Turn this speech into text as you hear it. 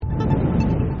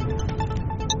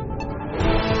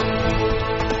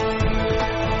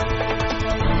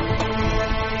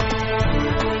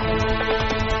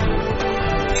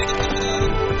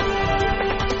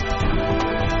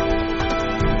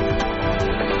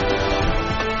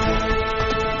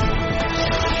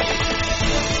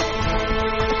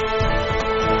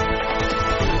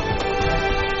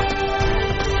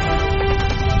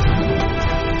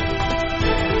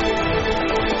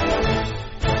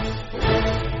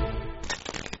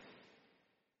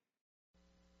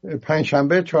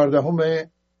پنجشنبه 14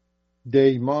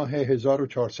 دی ماه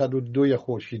 1402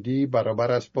 خورشیدی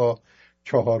برابر است با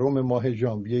 4 ماه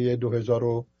ژانویه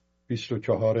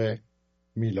 2024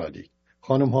 میلادی.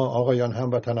 خانم ها، آقایان،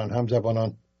 هموطنان،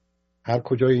 همزبانان، هر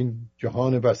کجای این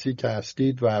جهان وسیع که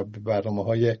هستید و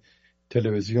برنامه‌های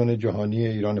تلویزیون جهانی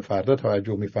ایران فردا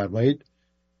توجه می‌فرمایید،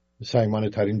 صمیمانه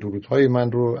ترین درودهای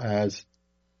من رو از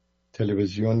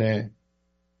تلویزیون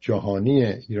جهانی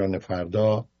ایران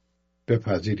فردا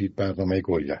بپذیرید. برنامه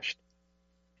گلگشت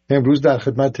امروز در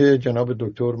خدمت جناب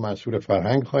دکتر منصور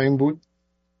فرهنگ خواهیم بود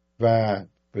و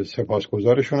به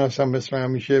سپاسگزارشون هستم مثل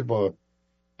همیشه با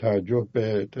توجه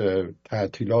به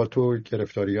تعطیلات و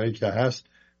گرفتاری‌هایی که هست.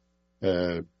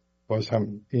 باز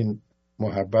هم این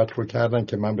محبت رو کردن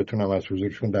که من بتونم از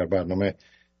حضورشون در برنامه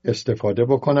استفاده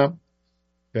بکنم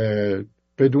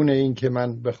بدون این که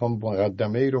من بخوام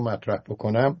مقدمه ای رو مطرح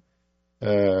بکنم.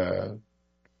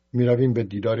 میرویم به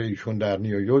دیدار ایشون در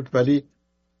نیویورک، ولی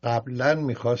قبلا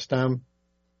میخواستم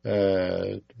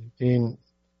این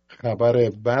خبر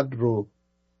بد رو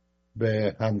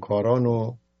به همکاران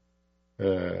و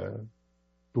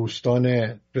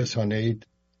دوستان رسانه‌ای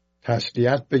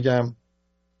تسلیت بگم.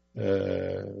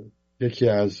 یکی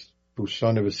از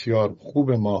دوستان بسیار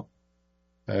خوب ما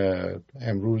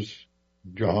امروز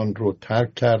جهان رو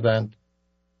ترک کردند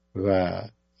و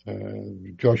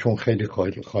جاشون خیلی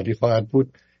خالی خواهد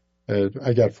بود.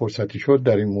 اگر فرصتی شد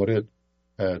در این مورد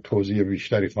توضیح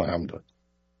بیشتری خواهم داد.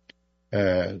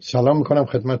 سلام میکنم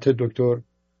خدمت دکتر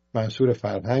منصور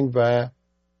فرهنگ و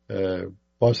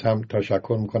باز هم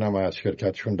تشکر میکنم از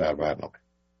شرکتشون در برنامه.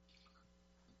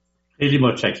 خیلی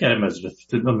متشکرم از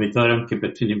لطفتون. امیدوارم که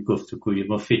بتونیم گفتگوی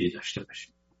مفیدی داشته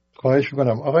باشیم. خواهش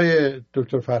میکنم. آقای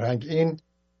دکتر فرهنگ، این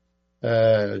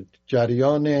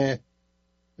جریان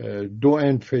 2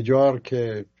 انفجار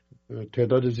که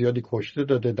تعداد زیادی کشته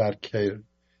داده در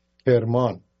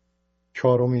کرمان،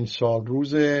 4مین سال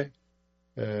روز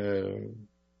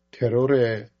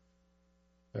ترور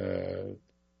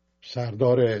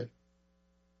سردار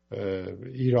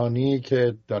ایرانی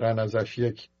که دارن ازش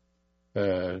یک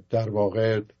در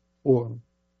واقع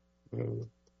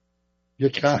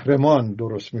یک قهرمان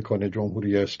درست میکنه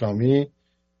جمهوری اسلامی.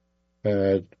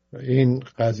 این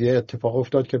قضیه اتفاق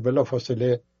افتاد که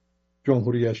بلافاصله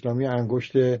جمهوری اسلامی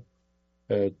انگشت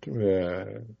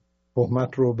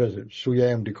تهمت رو به سوی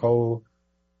امریکا و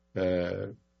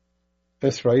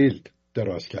اسرائیل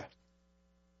دراز کرد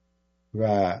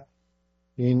و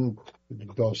این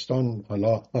داستان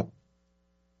حالا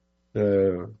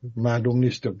معلوم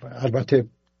نیست. البته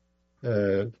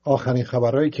آخرین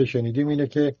خبرهایی که شنیدیم اینه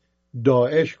که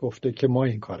داعش گفته که ما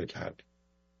این کار کردیم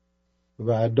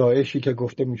و داعشی که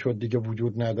گفته میشد دیگه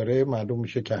وجود نداره، معلوم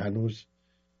میشه که هنوز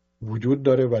وجود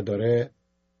داره و داره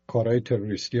کارهای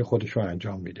تروریستی خودش رو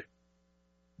انجام میده.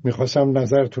 میخواستم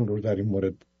نظرتون رو در این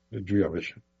مورد جویا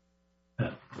بشه.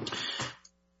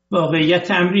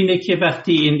 واقعیت امر اینه که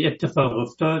وقتی این اتفاق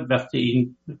افتاد، وقتی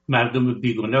این مردم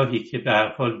بیگناهی که به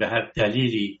هر حال به هر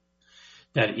دلیلی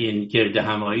در این گرد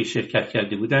همایی شرکت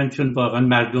کرده بودن، چون واقعا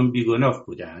مردم بیگناه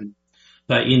بودن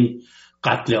و این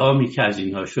قتل عامی که از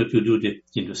اینها شد حدود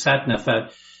 100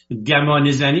 نفر،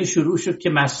 گمان زنی شروع شد که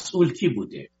مسئول کی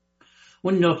بوده.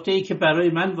 اون نکته‌ای که برای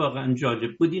من واقعا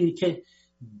جالب بود اینه که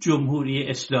جمهوری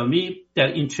اسلامی در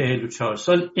این 44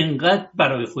 سال اینقدر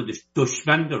برای خودش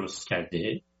دشمن درست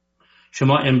کرده.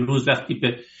 شما امروز وقتی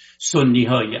به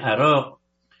سنی‌های عراق،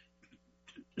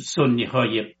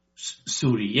 سنی‌های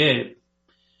سوریه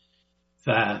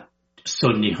و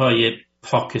سنی‌های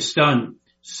پاکستان،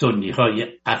 سنی‌های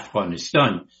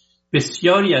افغانستان،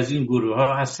 بسیاری از این گروه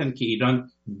ها هستن که ایران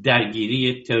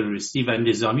درگیری تروریستی و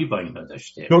نظامی با اینا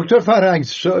داشته. دکتر فرهنگ،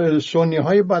 سنی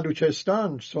های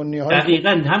بلوچستان، سنی های دقیقاً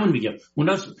همون میگم،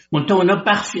 اونا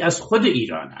بخشی از خود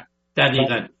ایرانن.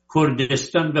 دقیقاً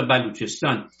کردستان و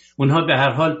بلوچستان، اونها به هر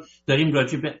حال داریم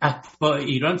راجع به اتباع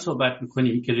ایران صحبت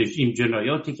میکنیم که رژیم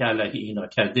جنایاتی که علیه اینا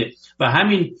کرده. و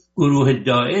همین گروه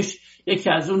داعش یکی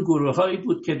از اون گروه هایی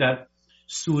بود که در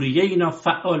سوریه اینا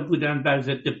فعال بودن بر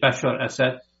ضد بشار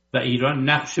اسد و ایران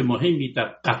نقش مهمی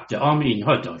در قتل عام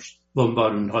اینها داشت.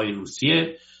 بمبارون‌های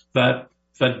روسیه و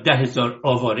 10,000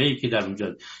 آواره‌ای که در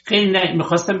اونجا. خیلی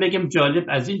میخواستم بگم جالب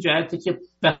از این جهته که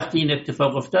وقتی این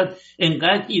اتفاق افتاد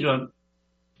انقدر ایران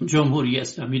جمهوری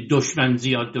اسلامی دشمن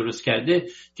زیاد درست کرده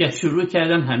که شروع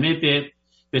کردن همه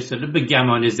به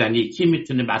گمان زنی کی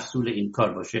میتونه مسئول این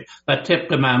کار باشه و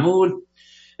طبق معمول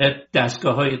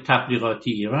دستگاه‌های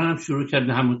تبلیغاتی ایران هم شروع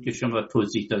کردن همون که شما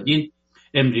توضیح دادین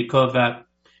امریکا و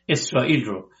اسرائیل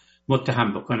رو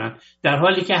متهم بکنن، در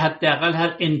حالی که حداقل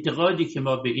هر انتقادی که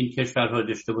ما به این کشورها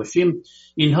داشته باشیم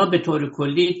اینها به طور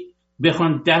کلی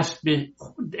بخوان دست به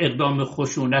اقدام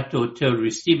خشونت و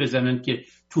تروریستی بزنن که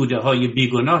توده های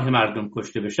بیگناه مردم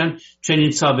کشته بشن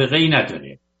چنین سابقه ای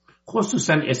نداره.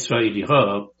 خصوصا اسرائیلی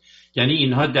ها، یعنی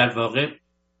اینها در واقع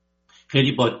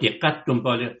خیلی با دقت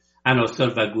دنبال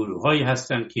عناصر و گروه هایی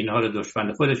هستن که اینها رو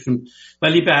دشمن خودشون،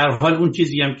 ولی به هر حال اون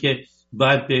چیزی هم که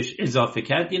باید بهش اضافه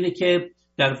کرد اینه که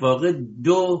در واقع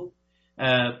دو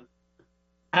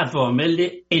عوامل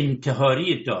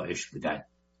انتحاری داعش بودن.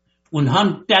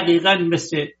 اونها دقیقاً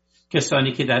مثل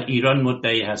کسانی که در ایران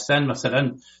مدعی هستن.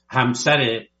 مثلا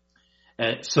همسر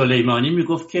سلیمانی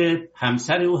میگفت که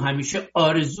همسر او همیشه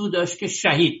آرزو داشت که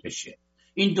شهید بشه.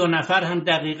 این دو نفر هم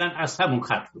دقیقاً از همون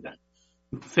خط بودن،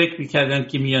 فکر میکردن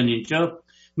که میان اینجا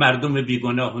مردم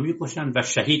بیگناه رو میکشن و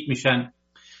شهید میشن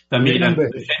و میرن.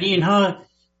 یعنی اینها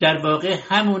در واقع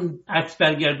همون عکس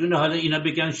برگردونه، حالا اینا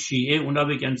بگن شیعه اونا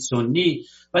بگن سنی،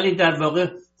 ولی در واقع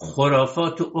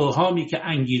خرافات و اوهامی که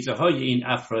انگیزه های این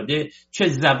افراده چه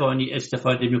زبانی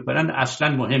استفاده میکنن اصلا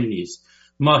مهم نیست.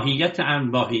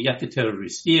 ماهیت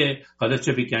تروریستیه، حالا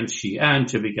چه بگن شیعه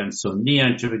چه بگن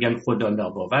سنی چه بگن خدا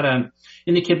ناباورن،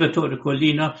 اینه که به طور کلی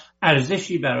اینا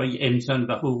ارزشی برای انسان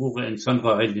و حقوق انسان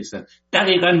قائل نیستن.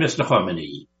 دقیقاً مثل خامنه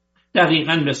ای،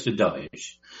 دقیقاً مثل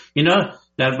داعش. اینا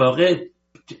در واقع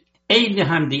عین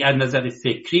همدیگه از نظر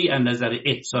فکری، از نظر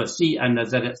احساسی، از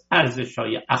نظر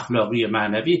ارزش‌های اخلاقی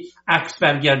معنوی عکس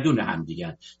برگردون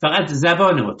همدیگه، فقط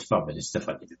زبان متفاوت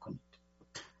استفاده می‌کنید.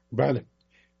 بله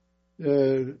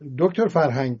دکتر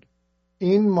فرهنگ،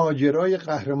 این ماجرای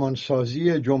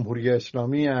قهرمانسازی جمهوری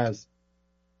اسلامی از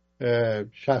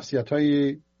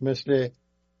شخصیت‌هایی مثل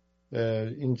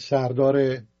این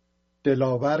سردار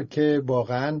دلاور که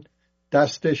واقعاً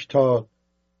دستش تا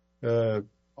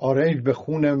آرنج به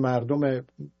خون مردم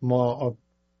ما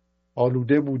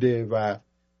آلوده بوده و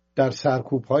در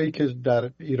سرکوب‌هایی که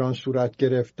در ایران صورت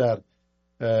گرفت، در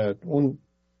اون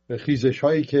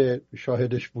خیزش‌هایی که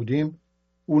شاهدش بودیم،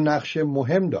 اون نقش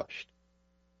مهم داشت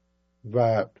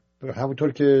و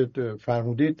همونطور که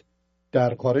فرمودید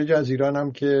در خارج از ایران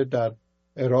هم که در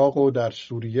عراق و در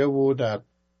سوریه و در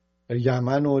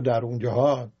یمن و در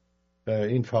اونجاها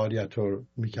این فعالیت رو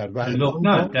میکرد.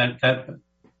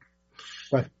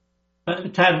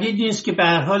 تردید نیست که به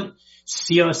هر حال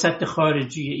سیاست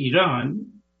خارجی ایران،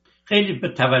 خیلی به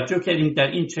توجه کردیم در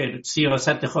این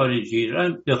سیاست خارجی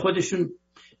ایران به خودشون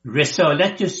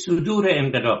رسالت صدور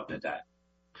انقلاب دادن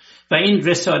و این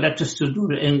رسالت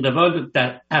صدور انقلاب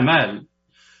در عمل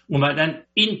اومدن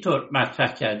اینطور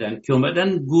مطرح کردن که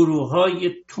اومدن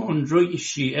گروه‌های تندروی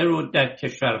شیعه رو در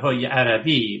کشورهای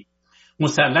عربی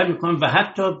مسلم میکنن و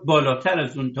حتی بالاتر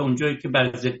از اون تا اونجایی که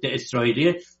بر ضد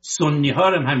اسرائیلی سنی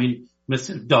ها هم همین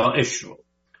مثل داعش رو،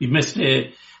 مثل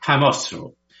حماس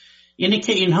رو. یعنی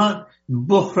که اینها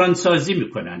بحران سازی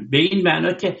میکنن به این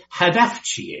معنا که هدف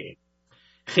چیه.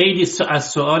 خیلی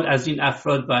از سوال از این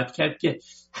افراد باید کرد که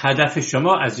هدف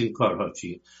شما از این کارها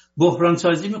چیه. بحران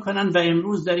سازی میکنن و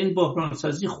امروز در این بحران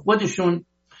سازی خودشون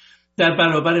در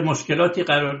برابر مشکلاتی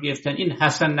قرار گرفتن. این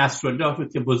حسن نصرالله رو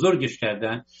که بزرگش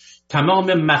کردن،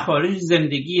 تمام مخارج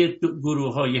زندگی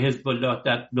گروه‌های حزب الله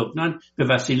در لبنان به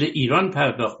وسیله ایران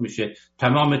پرداخت میشه،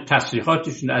 تمام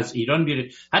تسلیحاتشون از ایران میره.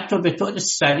 حتی به طور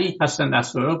صریح حسن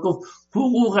نصرالله گفت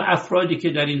حقوق افرادی که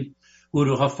در این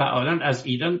گروه‌ها فعالان از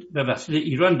ایران به وسیله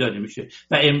ایران داده میشه.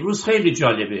 و امروز خیلی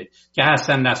جالبه که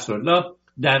حسن نصرالله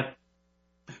در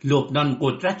لبنان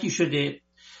قدرتی شده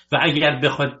و اگر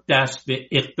بخواد دست به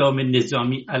اقدام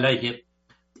نظامی علیه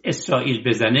اسرائیل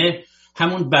بزنه،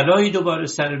 همون بلایی دوباره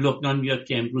سر لبنان میاد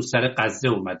که امروز سر غزه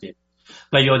اومده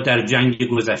و یا در جنگ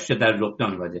گذشته در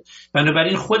لبنان اومده.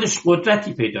 بنابراین خودش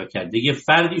قدرتی پیدا کرده، یه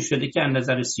فردی شده که از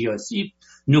نظر سیاسی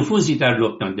نفوذی در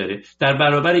لبنان داره. در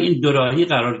برابر این دوراهی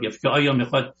قرار گرفت که آیا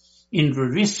میخواد این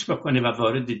رو ریسک بکنه و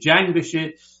وارد جنگ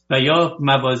بشه و یا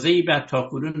موازی بعد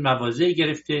تاکنون موازی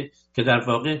گرفته که در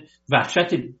واقع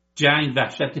وحشت جنگ،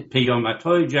 وحشت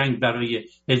پیامدهای جنگ برای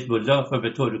حزب الله و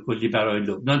به طور کلی برای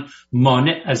لبنان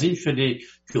مانع از این شده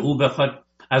که او بخواد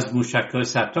از موشک‌های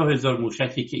 100,000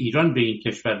 موشکی که ایران به این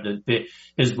کشور داده، به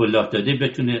حزب الله داده،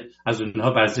 بتونه از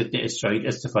اونها بر ضد اسرائیل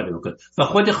استفاده بکنه. و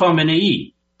خود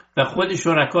خامنه‌ای و خود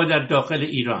شرکا در داخل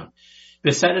ایران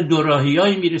به سر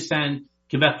دوراهی‌هایی میرسن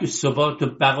که وقتی ثبات و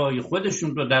بقای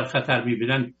خودشون رو در خطر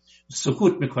میبینن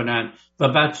سکوت میکنن و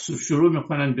بعد شروع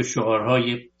میکنن به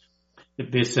شعارهای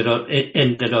به اصطلاح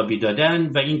انقلابی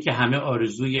دادن و اینکه همه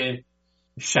آرزوی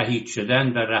شهید شدن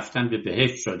و رفتن به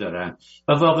بهشت رو دارن.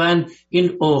 و واقعا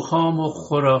این اوهام و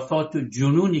خرافات و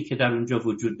جنونی که در اونجا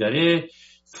وجود داره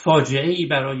فاجعه‌ای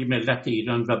برای ملت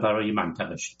ایران و برای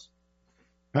منطقه شد.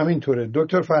 همینطوره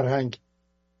دکتر فرهنگ.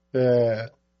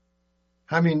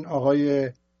 همین آقای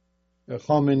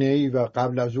خامنه‌ای و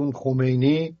قبل از اون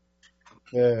خمینی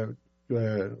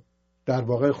در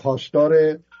واقع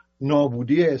خواستار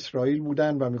نابودی اسرائیل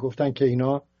بودن و میگفتن که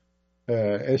اینا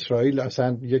اسرائیل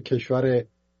اصلا یک کشور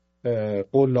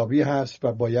قلابی هست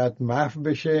و باید محو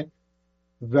بشه.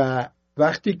 و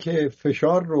وقتی که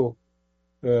فشار رو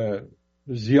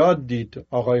زیاد دید،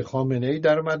 آقای خامنه‌ای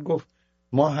در اومد گفت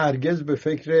ما هرگز به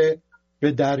فکر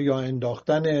به دریا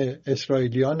انداختن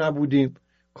اسرائیلیا نبودیم،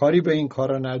 کاری به این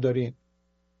کارا نداریم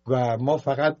و ما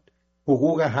فقط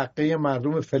حقوق حقه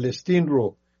مردم فلسطین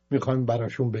رو میخوایم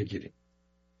براشون بگیریم.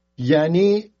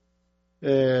 یعنی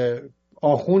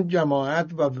آخوند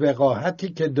جماعت و وقاحتی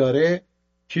که داره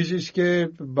چیزیست که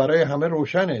برای همه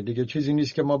روشنه دیگه، چیزی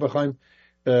نیست که ما بخوایم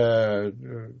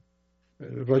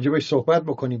راجبش صحبت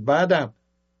بکنیم. بعدم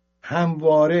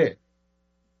همواره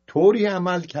طوری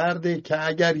عمل کرده که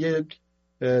اگر یه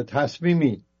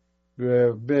تصمیمی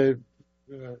به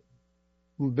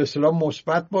اصطلاح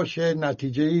مثبت باشه،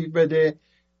 نتیجه‌ای بده،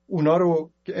 اونا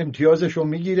رو امتیازش رو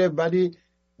میگیره، ولی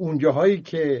اون جاهایی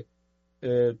که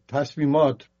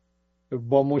تصمیمات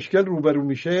با مشکل روبرو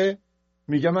میشه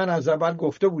میگه من از اول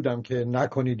گفته بودم که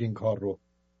نکنید این کار رو.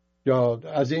 یا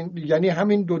از این، یعنی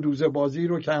همین دو دوزه بازی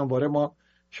رو که همواره ما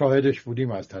شاهدش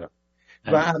بودیم از طرف.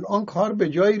 و الان کار به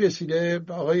جایی رسیده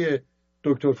آقای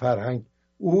دکتر فرهنگ،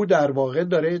 او در واقع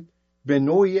داره به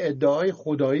نوعی ادعای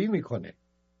خدایی میکنه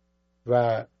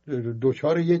و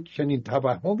دچار یک چنین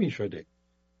توهمی شده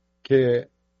که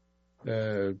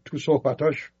تو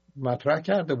صحبتاش مطرح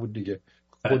کرده بود دیگه،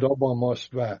 خدا با ماست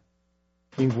و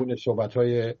این گونه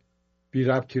صحبت‌های بی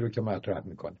ربطی رو که مطرح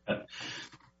میکنه.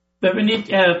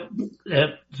 ببینید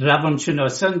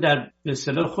روانشناسان در به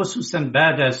اصطلاح خصوصا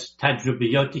بعد از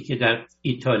تجربیاتی که در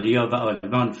ایتالیا و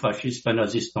آلمان، فاشیسم و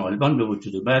نازیسم آلمان به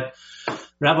وجود اومد،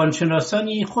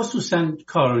 روانشناسانی خصوصا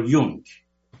کارل یونگ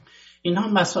اینها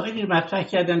مسائلی مطرح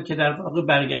کردن که در واقع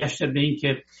برگشتن به این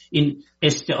که این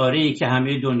استعاره‌ای که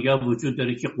همه دنیا وجود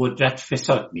داره که قدرت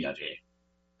فساد میاره.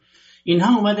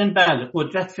 اینها اومدن بله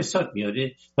قدرت فساد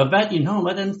میاره و بعد اینها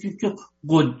اومدن که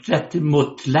قدرت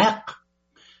مطلق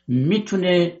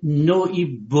میتونه نوعی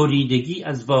بریدگی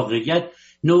از واقعیت،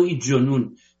 نوعی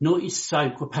جنون، نوعی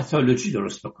سایکوپاتولوژی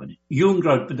درست بکنه. یونگ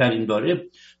را در این باره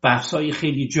بحث‌های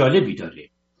خیلی جالبی داره.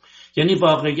 یعنی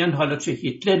واقعاً حالا چه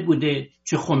هیتلر بوده،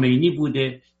 چه خمینی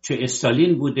بوده، چه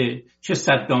استالین بوده، چه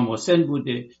صدام حسین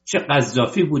بوده، چه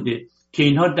قذافی بوده که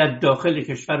اینها در داخل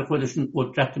کشور خودشون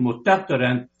قدرت مطلق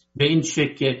دارن، به این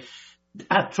شکل که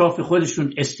اطراف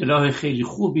خودشون اصطلاح خیلی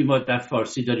خوبی ما در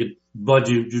فارسی داریم،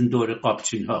 باجون دور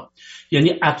قابچین ها.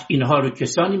 یعنی اینها رو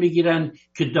کسانی میگیرن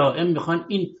که دائم میخوان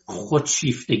این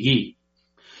خودشیفتگی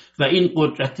و این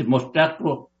قدرت مطلق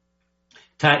رو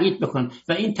تایید بکن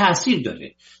و این تأثیر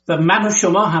داره. و من و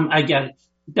شما هم اگر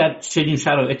در چنین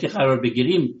شرایطی قرار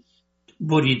بگیریم،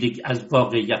 بریدگی از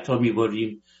واقعیت ها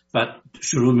میبریم و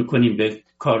شروع میکنیم به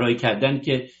کارهایی کردن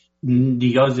که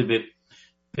نیاز به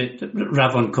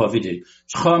روانکاوی داریم.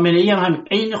 خامنه‌ای هم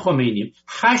عین خمینی،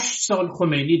 8 سال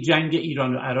خمینی جنگ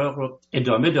ایران و عراق رو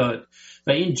ادامه داد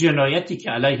و این جنایتی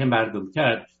که علیه مردم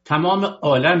کرد تمام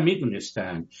عالم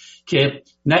میدونستن که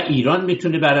نه ایران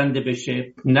میتونه برنده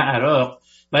بشه نه عراق،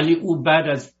 ولی او بعد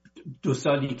از 2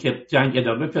 سالی که جنگ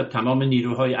ادامه پیدا، تمام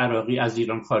نیروهای عراقی از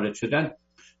ایران خارج شدن،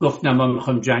 گفت نه ما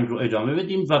میخوایم جنگ رو ادامه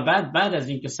بدیم و بعد از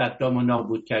اینکه صدام رو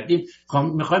نابود کردیم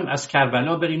میخوایم از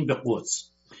کربلا بریم به قدس.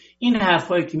 این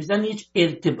حرفایی که میزنن هیچ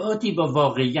ارتباطی با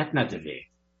واقعیت نداره،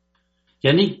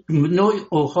 یعنی نوع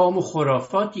اوهام و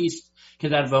خرافاتی است که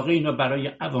در واقع اینا برای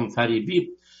عوام فریبی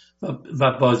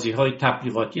و بازی‌های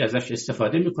تبلیغاتی ازش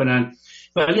استفاده میکنن.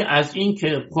 ولی از این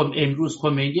که امروز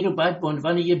خمینی رو باید به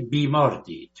عنوان یه بیمار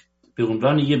دید، به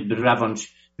عنوان یه بیمار،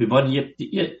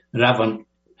 یه روانپریش،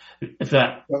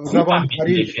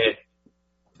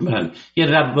 یه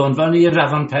به عنوان یه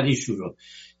روانپریش رو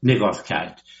نگاه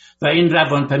کرد و این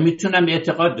روانپریش میتونم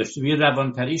اعتقاد داشته، یه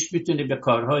روانپریش میتونه به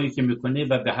کارهایی که میکنه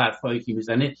و به حرفایی که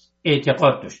میزنه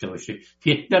اعتقاد داشته باشه.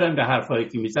 هیتلر هم به حرفایی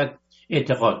که میزد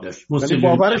اعتقاد داشت،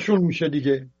 باورشون میشه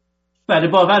دیگه. بله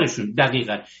باورشون،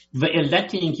 دقیقاً. و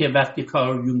علت این که وقتی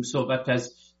کارل یونگ صحبت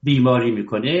از بیماری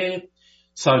میکنه،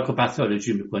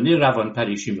 سایکوپاتولوژی میکنه،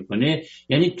 روانپریشی میکنه،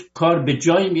 یعنی کار به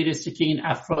جایی میرسه که این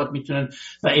افراد میتونن.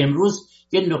 و امروز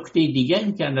یه نکته دیگه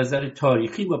این که از نظر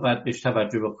تاریخی ما باید بهش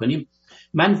توجه بکنیم،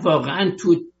 من واقعاً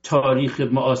تو تاریخ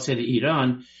معاصر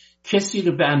ایران کسی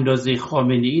رو به اندازه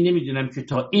خامنه‌ای نمیدونم که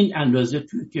تا این اندازه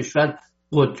توی کشور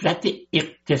قدرت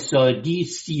اقتصادی،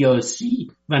 سیاسی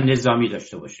و نظامی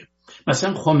داشته باشه.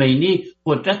 مثلا خمینی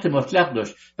قدرت مطلق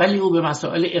داشت ولی او به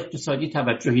مسائل اقتصادی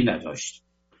توجهی نداشت،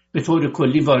 به طور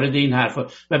کلی وارد این حرفا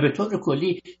و به طور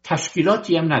کلی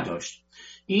تشکیلاتی هم نداشت.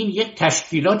 این یک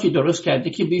تشکیلاتی درست کرده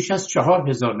که بیش از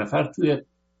 4000 نفر توی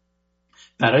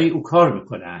برای او کار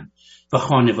میکنن و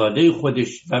خانواده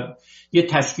خودش و یه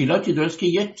تشکیلاتی درست که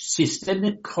یک سیستم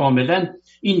کاملا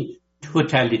این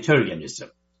توتالیتاریانیسم،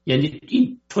 یعنی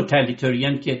این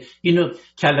توتالیتاریان که اینو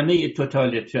کلمه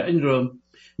توتالیتاریان رو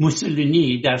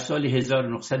موسولینی در سال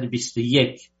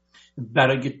 1921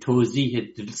 برای توضیح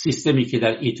سیستمی که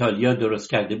در ایتالیا درست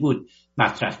کرده بود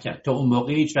مطرح کرد. تا اون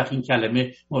موقع هیچ وقت این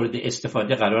کلمه مورد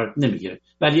استفاده قرار نمیگیره،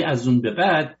 ولی از اون به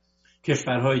بعد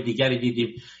کشورهای دیگری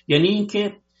دیدیم. یعنی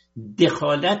اینکه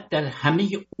دخالت در همه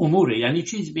امور، یعنی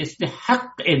چیزی به اسم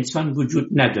حق انسان وجود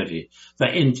نداره و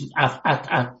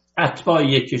اتباع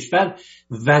یک کشور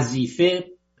وظیفه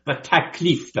و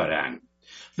تکلیف دارن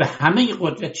و همه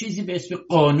قدرت، چیزی به اسم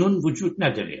قانون وجود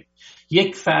نداره.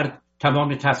 یک فرد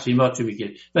تمام تصمیمات رو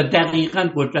میگیره و دقیقاً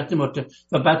قدرت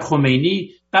و بعد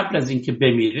خمینی قبل از اینکه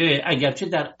بمیره، اگرچه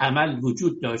در عمل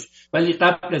وجود داشت ولی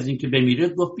قبل از اینکه بمیره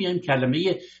گفت بیایم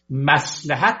کلمه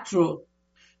مصلحت رو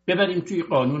ببریم توی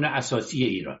قانون اساسی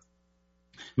ایران.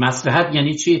 مصلحت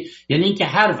یعنی چی؟ یعنی اینکه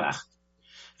هر وقت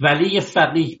ولی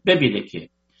فقیه ببینه که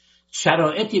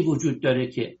شرایطی وجود داره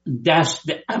که دست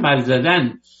به عمل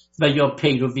زدن و یا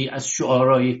پیروی از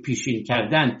شعارهای پیشین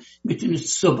کردن میتونه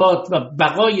ثبات و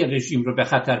بقای رژیم رو به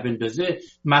خطر بندازه،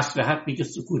 مصلحت میگه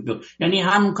سکوت بگو. یعنی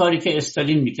همون کاری که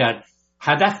استالین میکرد،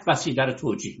 هدف وسیله رو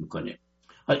توجیه میکنه.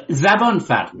 زبان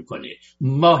فرق میکنه،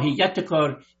 ماهیت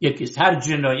کار یکیست. هر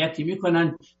جنایتی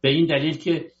میکنن به این دلیل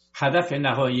که هدف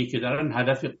نهایی که دارن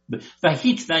هدف و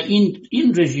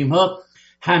این رژیم ها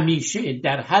همیشه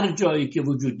در هر جایی که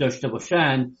وجود داشته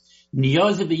باشن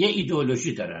نیاز به یه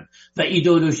ایدئولوژی دارن و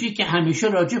ایدئولوژی که همیشه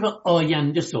راجع به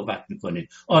آینده صحبت میکنه،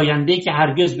 آینده‌ای که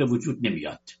هرگز به وجود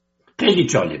نمیاد. خیلی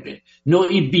جالبه،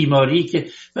 نوعی بیماری که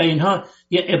و اینها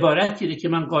یه عبارتی که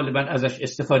من غالبا ازش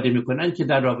استفاده میکنن که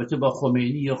در رابطه با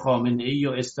خمینی و خامنه‌ای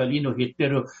و استالین و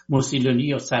هیتلر و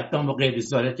موسولینی و صدام و غیر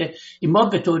ذالکه، ما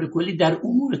به طور کلی در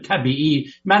امور طبیعی،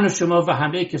 من و شما و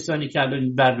همه کسانی که الان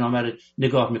این برنامه رو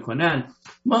نگاه میکنن،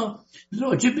 ما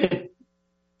راجع به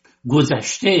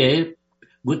گذشته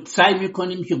سعی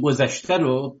میکنیم که گذشته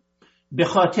رو به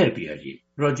خاطر بیاریم،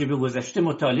 راجع به گذشته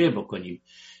مطالعه بکنیم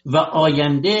و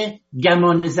آینده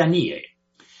گمان زنیه،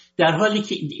 در حالی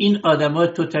که این آدم‌ها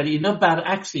توتالی اینا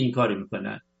برعکس این کار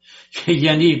میکنن.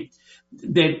 یعنی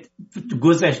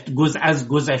از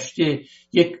گذشته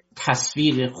یک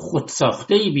تصویر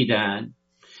خودساخته‌ای میدن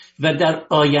و در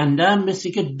آینده هم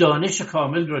مثل که دانش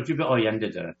کامل راجع به آینده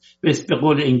دارن. به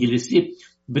قول انگلیسی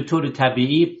به طور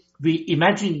طبیعی we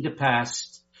imagine the past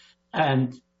and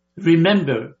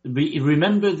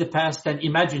remember the past and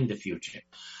imagine the future.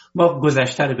 ما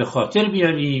گذشته رو به خاطر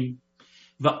بیاریم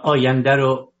و آینده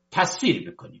رو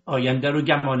تصویر بکنیم، آینده رو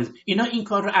گمان. اینا این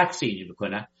کار رو عکس اینی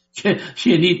میکنن که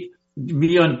یعنی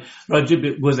میان راجع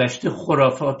به گذشته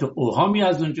خرافات و اوهامی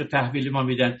از اونجا تحویل ما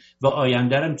میدن و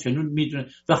آینده رو چنون میدونن.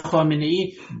 و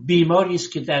خامنه‌ای بیماری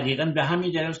است که دقیقاً به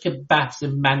همین دلیل است که بحث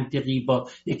منطقی با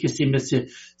یک کسی مثل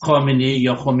خامنه‌ای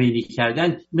یا خمینی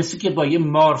کردن مثل که با یه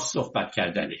مار صحبت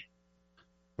کردنه.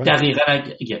 دقیقاً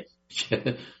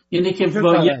یعنی که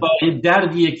با یه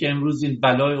دردیه که امروز این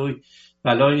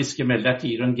بلایی است که ملت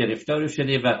ایران گرفتار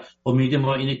شده و امید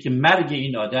ما اینه که مرگ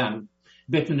این آدم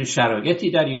بتونه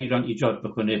شرایطی در ایران ایجاد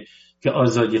بکنه که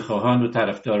آزادی خواهان و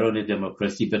طرفداران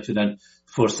دموکراسی بتونن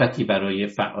فرصتی برای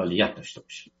فعالیت داشته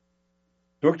باشن.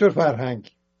 دکتر فرهنگ،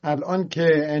 الان که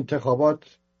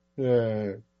انتخابات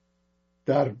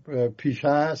در پیش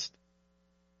است،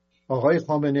 آقای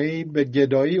خامنه‌ای به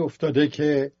گدایی افتاده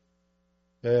که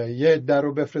یه در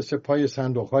رو بفرسته پای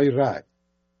صندوق‌های رای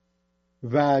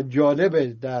و جالبه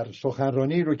در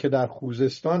سخنرانی رو که در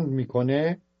خوزستان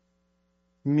میکنه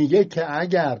میگه که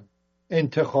اگر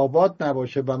انتخابات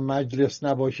نباشه و مجلس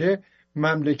نباشه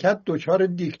مملکت دچار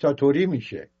دیکتاتوری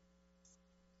میشه.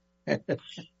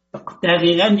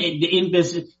 دقیقاً این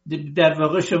در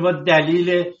واقع شما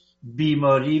دلیل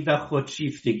بیماری و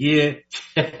خودشیفتگی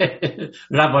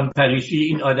روانپریشی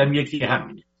این آدم یکی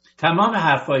همینه. تمام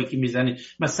حرفایی که میزنه،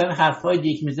 مثلا حرفای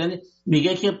دیگه که میزنه،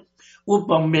 میگه که او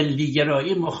با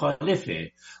ملیگرایی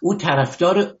مخالفه، او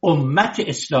طرفدار امت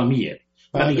اسلامیه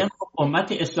و میگن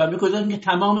امت اسلامی کدوم که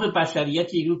تمام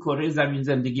بشریتی که کره زمین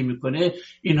زندگی میکنه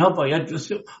اینها باید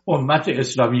جزء امت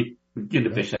اسلامی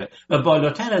بشه و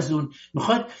بالاتر از اون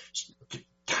میخواد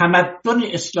تمدن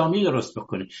اسلامی درست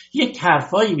بکنه. یک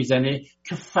حرفایی میزنه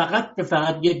که فقط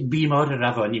یک بیمار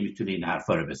روانی میتونه این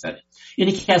حرفا رو بزنه.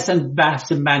 یعنی که اصلا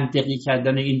بحث منطقی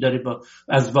کردن این داره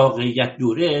از واقعیت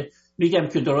دوره. میگم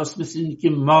که درست مثل این که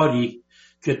ماری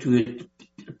که توی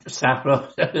صحرا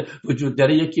وجود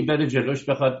داره یکی بره جلوش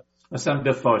بخواد مثلا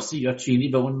به فارسی یا چینی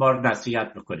به اون مار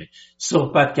نصیحت بکنه.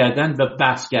 صحبت کردن و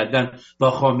بحث کردن با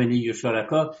خامنه‌ای و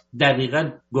شرکا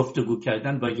دقیقاً گفتگو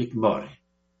کردن با یک ماره.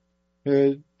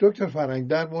 دکتر فرهنگ،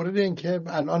 در مورد اینکه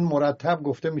الان مرتب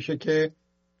گفته میشه که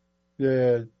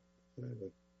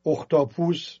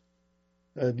اختاپوس،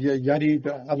 یعنی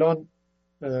الان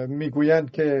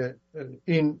میگویند که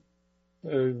این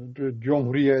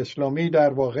جمهوری اسلامی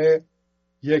در واقع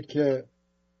یک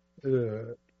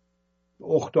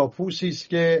اختاپوسی است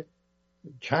که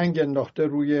چنگ انداخته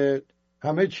روی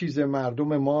همه چیز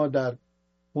مردم ما در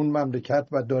اون مملکت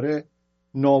و داره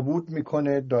نابود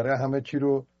میکنه، داره همه چی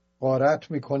رو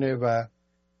غارت میکنه و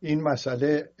این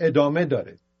مسئله ادامه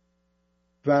داره.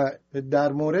 و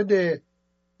در مورد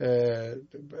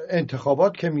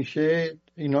انتخابات که میشه،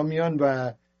 اینا میان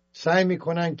و سعی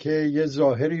میکنن که یه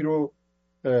ظاهری رو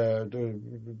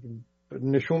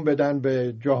نشون بدن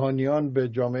به جهانیان، به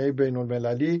جامعه بین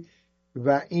المللی.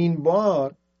 و این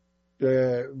بار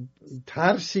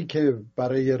ترسی که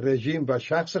برای رژیم و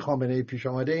شخص خامنه‌ای پیش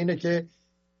آمده اینه که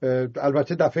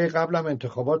البته دفعه قبلم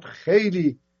انتخابات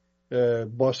خیلی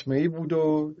باسمه‌ای بود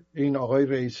و این آقای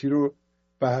رئیسی رو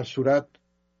به هر صورت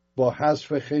با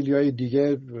حذف خیلی‌های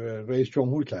دیگه رئیس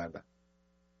جمهور کردن،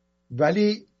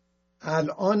 ولی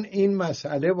الان این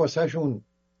مسئله واسهشون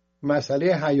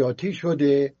مسئله حیاتی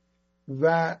شده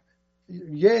و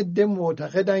یه عده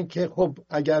معتقدن که خب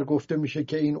اگر گفته میشه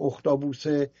که این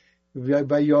اختاپوسه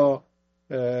و یا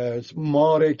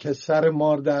ماره که سر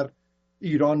مار در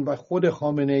ایران و خود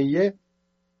خامنه‌ایه،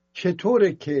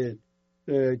 چطوره که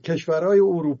کشورهای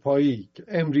اروپایی،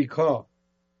 امریکا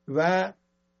و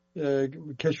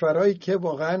کشورهایی که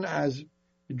واقعا از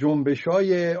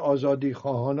جنبش‌های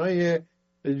آزادیخواهانای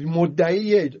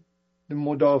مدعی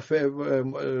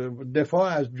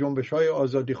دفاع از جنبش‌های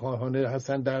آزادیخواهانه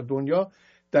هستن در دنیا،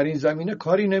 در این زمینه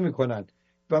کاری نمی‌کنند.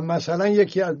 و مثلا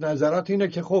یکی از نظرات اینه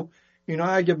که خب اینا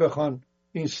اگه بخوان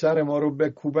این سر ما رو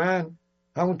بکوبن،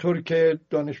 همونطور که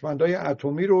دانشمندای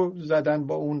اتمی رو زدن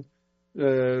با اون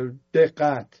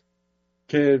دقت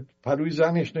که پلوی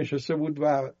زنش نشسته بود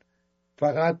و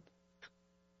فقط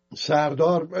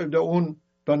سردار اون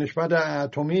دانشمند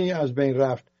اتمی از بین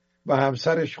رفت و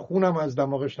همسرش خونم از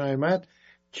دماغش نیامد،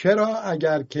 چرا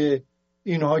اگر که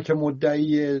اینها که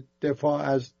مدعی دفاع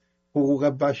از حقوق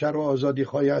بشر و آزادی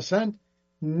خواهی هستند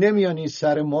نمیان این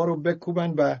سر ما رو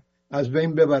بکوبن و از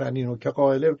بین ببرن اینو که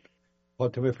قائل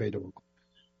خاتمه پیدا بکن؟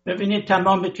 ببینید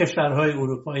تمام کشورهای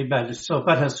اروپایی بله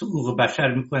صحبت از حقوق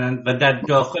بشر میکنن و در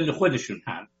داخل خودشون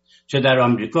هم، چه در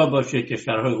آمریکا باشه،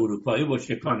 کشورهای اروپایی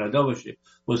باشه، کانادا باشه،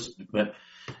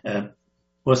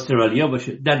 استرالیا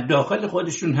باشه، در داخل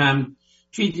خودشون هم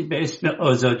چیزی به اسم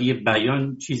آزادی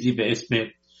بیان، چیزی به اسم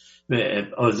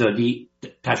آزادی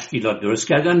تشکیلات درست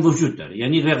کردن وجود داره.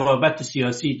 یعنی رقابت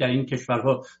سیاسی در این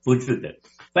کشورها وجود داره.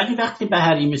 ولی وقتی به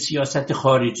حریم سیاست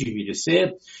خارجی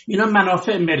میرسه، اینا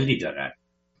منافع ملی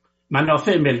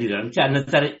دارن که از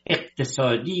نظر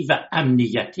اقتصادی و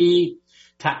امنیتی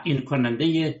تعیین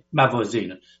کننده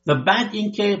موازین. و بعد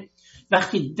اینکه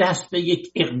وقتی دست به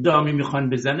یک اقدامی میخوان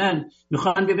بزنن،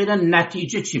 میخوان ببینن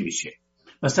نتیجه چی میشه.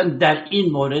 مثلا در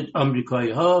این مورد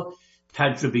آمریکایی ها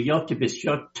تجربیات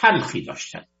بسیار تلخی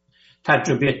داشتن،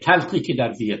 تجربه تلخی که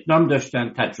در ویتنام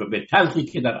داشتن، تجربه تلخی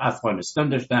که در افغانستان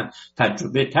داشتن،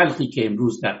 تجربه تلخی که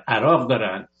امروز در عراق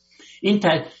دارن.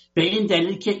 به این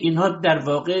دلیل که اینها در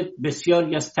واقع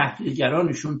بسیاری از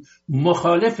تحلیلگرانشون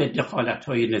مخالف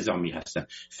دخالت‌های نظامی هستن،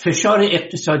 فشار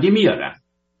اقتصادی میارن.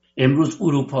 امروز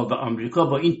اروپا و آمریکا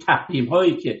با این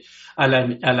تحریم‌هایی که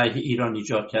علیه ایران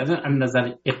ایجاد کردن، از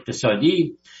نظر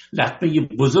اقتصادی لطمه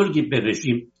بزرگی به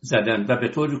رژیم زدن و به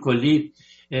طور کلی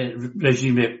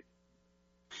رژیم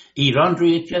ایران رو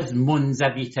یکی از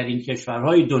منزوی‌ترین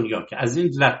کشورهای دنیا که از این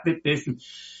لطمه بهشون.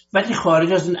 ولی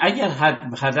خارج از اون اگر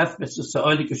هدف به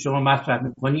سوالی که شما مطرح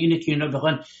می‌کنی اینه که اینا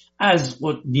بخوان از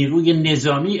نیروی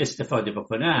نظامی استفاده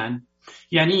بکنن،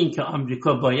 یعنی اینکه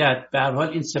آمریکا باید به هر حال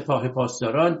این سپاه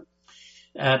پاسداران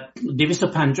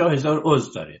 250,000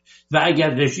 عضو داره و اگر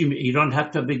رژیم ایران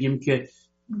حتی بگیم که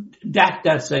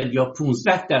 10% یا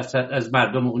 15% از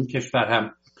مردم اون کشور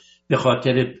هم به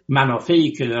خاطر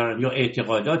منافعی که دارن یا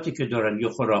اعتقاداتی که دارن یا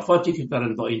خرافاتی که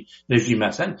دارن با این رژیم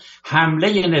هستن،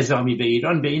 حمله نظامی به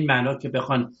ایران به این معنا که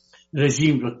بخوان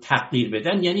رژیم رو تغییر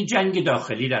بدن، یعنی جنگ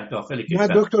داخلی در داخل کشور.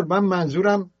 نه دکتر، من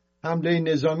منظورم حمله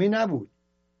نظامی نبود،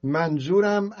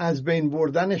 منظورم از بین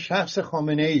بردن شخص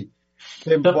خامنه‌ای.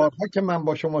 بارها که من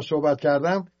با شما صحبت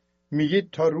کردم میگید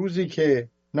تا روزی که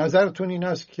نظرتون این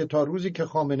است که تا روزی که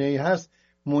خامنه‌ای هست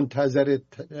منتظر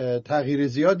تغییر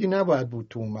زیادی نباید بود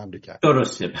تو اون مملکت.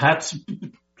 درسته.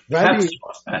 ولی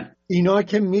اینا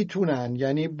که میتونن،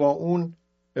 یعنی با اون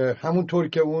همونطور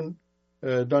که اون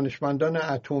دانشمندان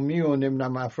اتمی و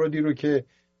نمیدونم افرادی رو که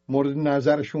مورد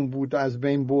نظرشون بود از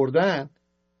بین بردن،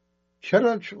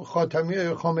 چرا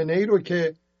خامنه‌ای رو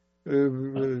که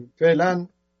فعلا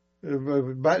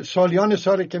سالیان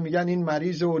ساله که میگن این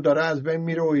مریض و داره از بین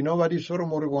میره و اینا، ولی سر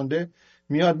مرگنده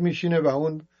میاد میشینه و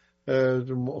اون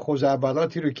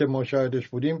خزعبلاتی رو که ما شاهدش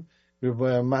بودیم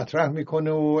مطرح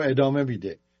میکنه و ادامه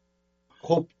میده.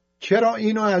 خب چرا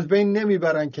اینو از بین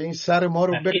نمیبرن که این سر ما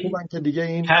رو بکوبن که دیگه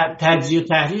این تجزیه و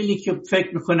تحلیلی که فکر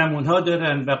میکنم اونها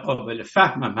دارن و قابل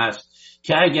فهمم هست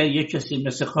که اگر یک کسی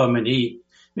مثل خامنه‌ای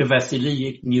به وسیله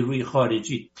یک نیروی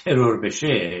خارجی ترور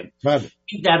بشه،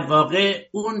 این در واقع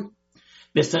اون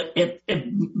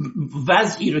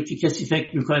وضعی رو که کسی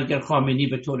فکر میکنه اگر خامنه‌ای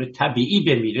به طور طبیعی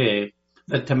بمیره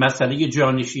و مسئله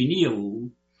جانشینی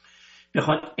او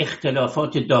بخواد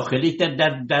اختلافات داخلی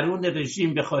در درون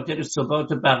رژیم به خاطر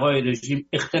ثبات و بقای رژیم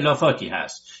اختلافاتی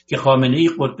هست که خامنه‌ای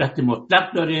قدرت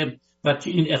مطلق داره و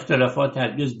این اختلافات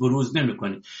هرگز بروز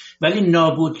نمیکنه، ولی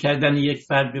نابود کردن یک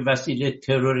فرد به وسیله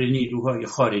ترور نیروهای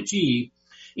خارجی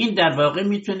این در واقع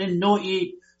میتونه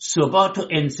نوعی ثبات و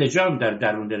انسجام در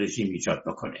درون رژیم ایجاد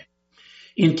بکنه.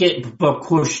 این که با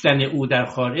کشتن او در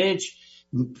خارج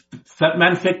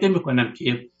من فکر نمی کنم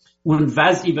که اون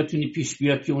وضعی بتونی پیش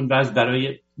بیاد که اون وضع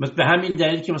برای به همین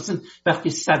دلیل که مثلا وقتی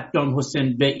صدام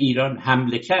حسین به ایران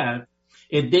حمله کرد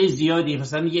عده زیادی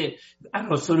مثلا یه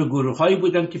عناصر و گروه‌هایی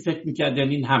بودن که فکر می‌کردن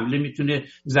این حمله میتونه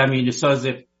زمینه ساز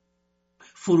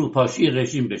فروپاشی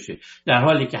رژیم بشه، در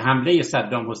حالی که حمله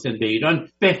صدام حسین به ایران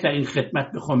بهترین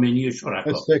خدمت به خمینی و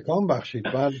شرکا استحکام بخشید.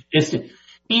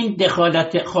 این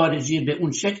دخالت خارجی به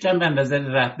اون شکل هم به نظر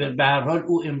رهبر به هر حال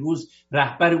او امروز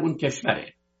رهبر اون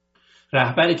کشوره،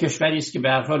 رهبر کشوری است که به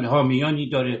هر حال حامیانی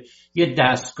داره، یه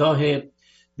دستگاه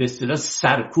به اصطلاح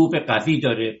سرکوب قوی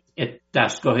داره،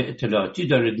 دستگاه اطلاعاتی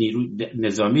داره، نیروی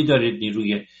نظامی داره،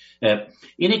 نیروی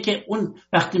اینه که اون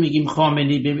وقتی میگیم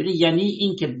خامنه‌ای بمیره یعنی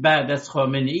این که بعد از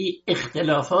خامنه‌ای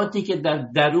اختلافاتی که در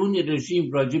درون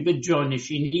رژیم راجع به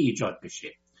جانشینی ایجاد بشه،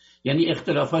 یعنی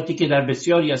اختلافاتی که در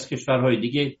بسیاری از کشورهای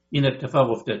دیگه این اتفاق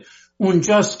افتاد،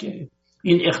 اونجاست که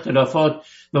این اختلافات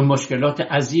و مشکلات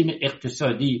عظیم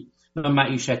اقتصادی و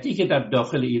معیشتی که در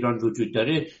داخل ایران وجود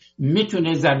داره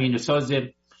میتونه زمینه ساز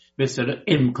به اصطلاح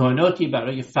امکاناتی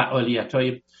برای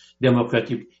فعالیت‌های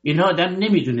دموکراتیک. اینها آدم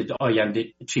نمیدونه آینده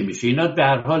چی میشه، اینا به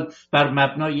هر حال بر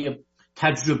مبنای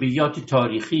تجربیات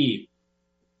تاریخی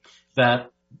و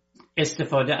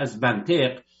استفاده از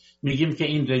منطق میگیم که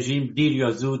این رژیم دیر یا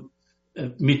زود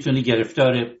میتونه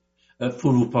گرفتار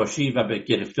فروپاشی و به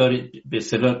گرفتار به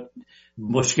اصطلاح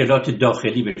مشکلات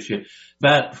داخلی بشه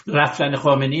و رفتن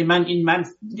خامنه‌ای من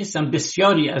نیستم،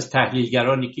 بسیاری از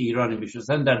تحلیلگرانی که ایران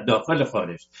میشناسن در داخل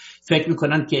خارج فکر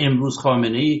میکنن که امروز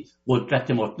خامنه‌ای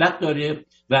قدرت مطلق داره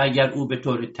و اگر او به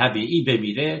طور طبیعی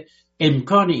بمیره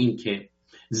امکان این که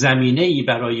زمینه‌ای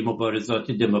برای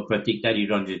مبارزات دموکراتیک در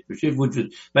ایران ایجاد بشه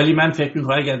وجود، ولی من فکر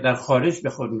میکنم اگر در خارج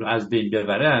بخواد رو از بین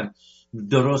ببرن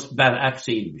درست برعکس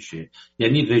این میشه،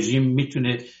 یعنی رژیم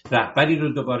میتونه رهبری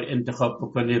رو دوباره انتخاب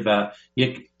بکنه و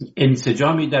یک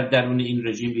انسجامی در درون این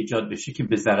رژیم ایجاد بشه که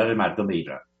به ضرر مردم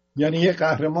ایران، یعنی یک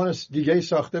قهرمان دیگه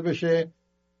ساخته بشه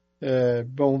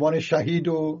به عنوان شهید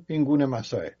و این گونه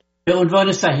مسائل، به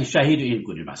عنوان شهید و این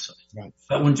گونه مسائل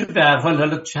و اونجا به هر حال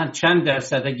حالا چند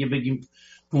درصد اگه بگیم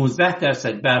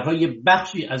 15% به هر حال یه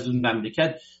بخشی از اون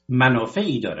مملکت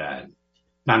منافعی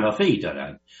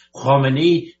دارن.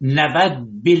 خامنه‌ای 90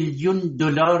 بیلیون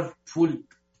دلار پول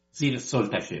زیر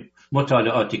سلطشه،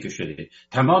 مطالعاتی که شده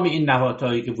تمام این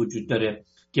نهادهایی که وجود داره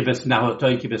که بس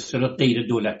نهادهایی که به اصطلاح غیر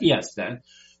دولتی هستن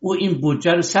او این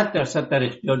بودجه رو 100% در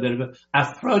اختیار داره،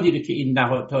 افرادی رو که این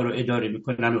نهادها رو اداره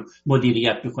میکنن و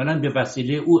مدیریت میکنن به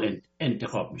وسیله او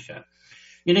انتخاب میشن.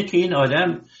 اینه که این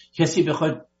آدم کسی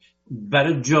بخواد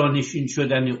برای جانشین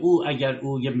شدن او اگر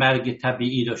او یه مرگ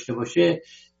طبیعی داشته باشه،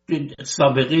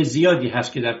 سابقه زیادی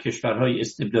هست که در کشورهای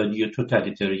استبدادی و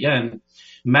توتالیتاریان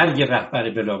مرگ رهبر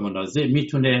بلا منازع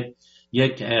میتونه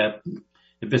یک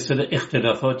به اصطلاح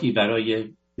اختلافاتی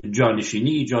برای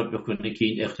جانشینی ایجاد بکنه که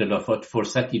این اختلافات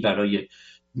فرصتی برای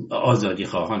آزادی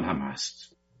خواهان هم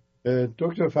هست.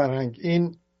 دکتر فرهنگ،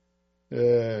 این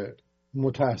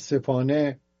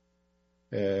متاسفانه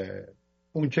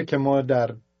اونچه که ما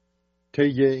در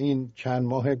طی این چند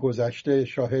ماه گذشته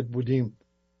شاهد بودیم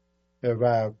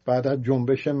و بعد از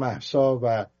جنبش مهسا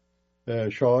و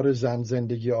شعار زن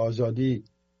زندگی آزادی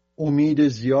امید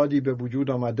زیادی به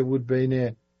وجود آمده بود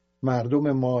بین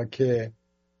مردم ما که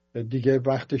دیگه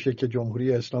وقتشه که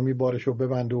جمهوری اسلامی بارشو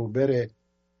ببنده و بره،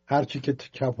 هرچی که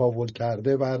چپاول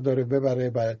کرده برداره ببره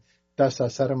و دست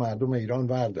از سر مردم ایران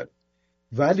برداره.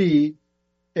 ولی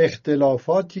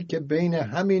اختلافاتی که بین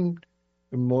همین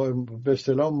به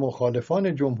اصطلاح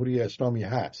مخالفان جمهوری اسلامی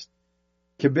هست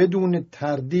که بدون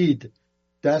تردید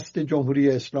دست جمهوری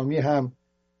اسلامی هم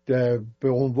به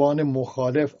عنوان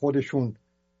مخالف خودشون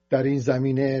در این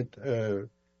زمینه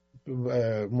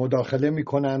مداخله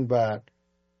میکنن و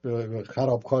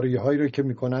خرابکاری هایی رو که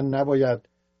میکنن نباید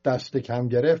دست کم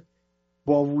گرفت.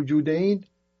 با وجود این،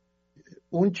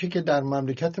 اون چی که در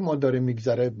مملکت ما داره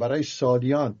میگذره برای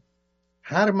سالیان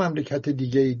هر مملکت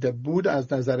دیگه بود،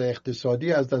 از نظر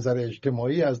اقتصادی، از نظر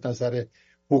اجتماعی، از نظر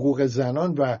حقوق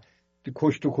زنان و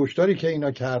کشت و کشتاری که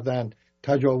اینا کردن،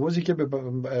 تجاوزی که به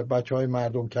بچه های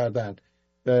مردم کردن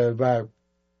و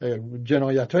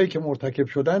جنایت هایی که مرتکب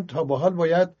شدن، تا به حال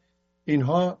باید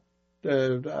اینها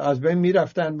از بین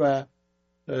میرفتن و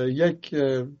یک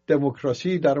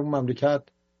دموکراسی در اون مملکت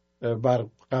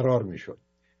برقرار میشد.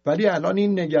 ولی الان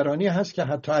این نگرانی هست که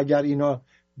حتی اگر اینا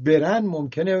برن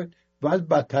ممکنه وضع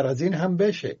بدتر از این هم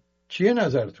بشه. چیه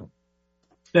نظرتون؟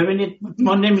 ببینید،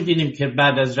 ما نمیدونیم که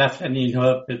بعد از رفتن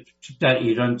اینها در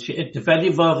ایران چه اتفاقی.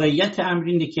 واقعیت امر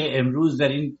اینه که امروز در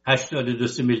این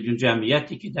 82 میلیون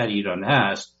جمعیتی که در ایران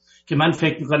هست، که من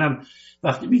فکر میکنم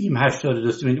وقتی میگیم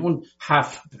 82 میلیون، اون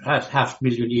 7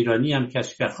 میلیون ایرانی هم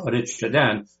کسی که خارج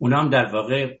شدن، اونا هم در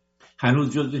واقع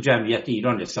هنوز جزو جمعیت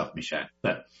ایران حساب میشن.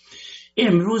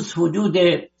 امروز حدود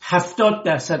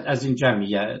 70% از این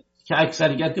جمعیت که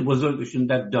اکثریت بزرگشون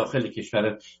در داخل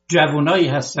کشور جوانایی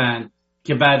هستن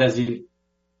که بعد از این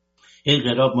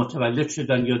انقلاب متولد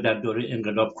شدن یا در دوره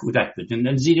انقلاب کودک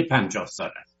بودن، زیر 50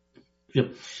 سالن.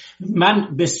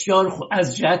 من بسیار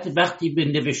از جهت وقتی به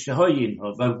نوشته های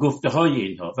اینها و گفته های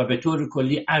اینها و به طور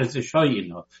کلی ارزش های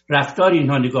اینها، رفتار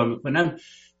اینها نگاه میکنم،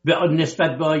 به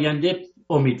نسبت به آینده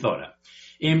امیدوارم.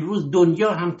 امروز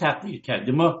دنیا هم تغییر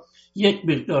کرده. ما یک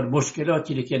مقدار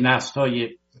مشکلاتی که نسل‌های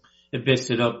به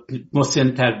اصطلاح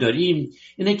مسن‌تر داریم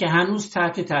اینه که هنوز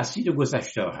تحت تاثیر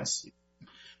گذشته ها هستیم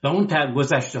و اون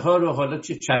گذشته ها رو، حالا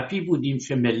چه چپی بودیم،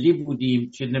 چه ملی بودیم،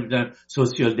 چه نمیدونم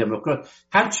سوسیال دموکرات،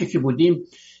 هر چی که بودیم،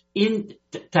 این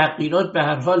تغییرات به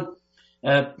هر حال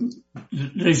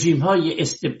رژیم های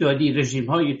استبدادی، رژیم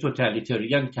های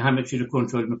توتالیتاریان که همه چی رو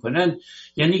کنترل میکنن،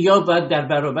 یعنی یا باید در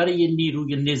برابر یه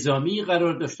نیروی نظامی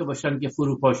قرار داشته باشن که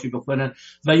فروپاشی بکنن،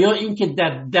 و یا اینکه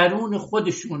در درون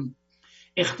خودشون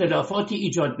اختلافاتی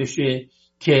ایجاد بشه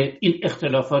که این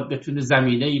اختلافات بتونه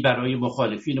زمینه‌ای برای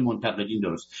مخالفین منتقدین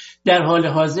درست. در حال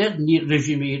حاضر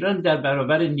رژیم ایران در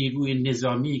برابر نیروی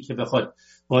نظامی که بخواد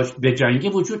باش به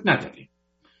جنگ وجود نداره.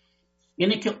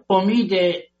 یعنی که امید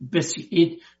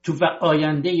بسید تو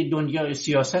آینده دنیای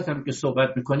سیاست هم که صحبت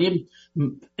میکنیم،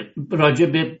 راجع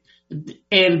به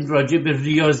علم، راجع به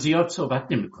ریاضیات صحبت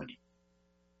نمی کنیم.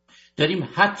 داریم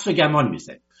حدس و گمان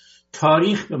میزنیم.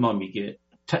 تاریخ به ما میگه،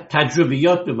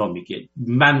 تجربیات به ما میگه،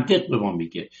 منطق به ما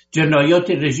میگه،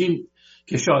 جنایات رژیم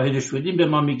که شاهدش بودیم به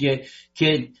ما میگه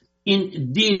که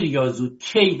این دیر یا زود،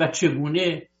 کی و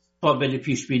چگونه قابل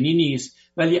پیش بینی نیست.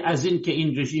 ولی از این که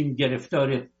این رژیم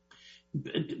گرفتار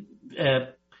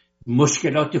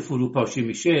مشکلات فروپاشی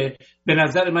میشه، به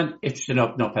نظر من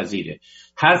اجتناب ناپذیره.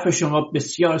 حرف شما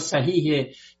بسیار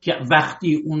صحیحه که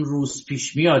وقتی اون روز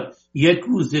پیش میاد، یک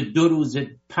روز، 2 روز،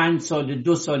 5 سال،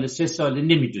 2 سال، 3 سال،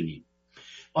 نمیدونیم.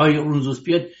 آیا اون روز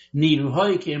بیاد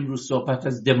نیروهایی که امروز صحبت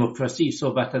از دموکراسی،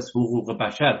 صحبت از حقوق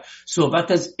بشر،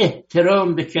 صحبت از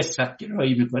احترام به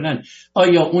کثرت‌گرایی میکنن،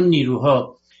 آیا اون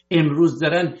نیروها امروز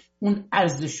دارن اون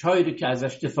ارزش‌هایی رو که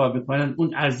ازش دفاع میکنن،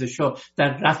 اون ارزش‌ها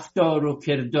در رفتار و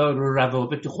کردار و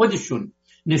روابط خودشون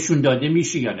نشون داده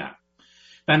میشه یا نه؟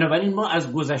 بنابراین ما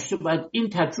از گذشته باید این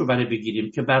تجربه رو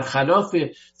بگیریم که برخلاف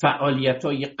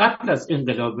فعالیت‌های قبل از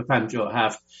انقلاب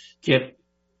 57 که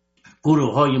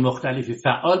گروه‌های مختلفی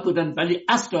فعال بودن ولی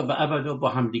اصلا و ابدا با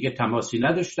همدیگه تماسی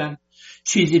نداشتن،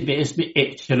 چیزی به اسم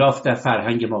ائتلاف در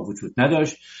فرهنگ ما وجود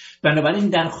نداشت. بنابراین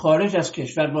در خارج از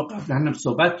کشور، ما قبلا هم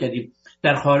صحبت کردیم،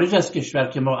 در خارج از کشور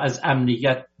که ما از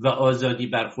امنیت و آزادی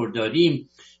برخورداریم،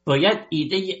 باید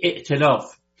ایده ائتلاف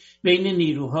بین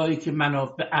نیروهایی که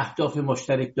منافع اهداف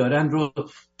مشترک دارن رو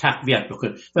تقویت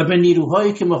بکنیم و به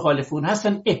نیروهایی که مخالفون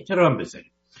هستن احترام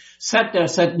بذاریم.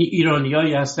 100%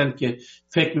 ایرانیایی هستن که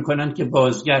فکر میکنن که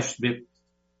بازگشت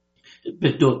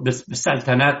به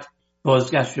سلطنت،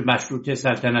 بازگشت به مشروطه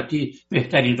سلطنتی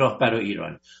بهترین راه برای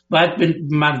ایران. باید به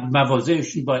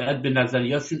مواضعشون، باید به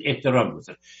نظریاتشون احترام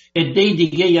بذارن. عده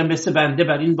دیگه هم مثل بنده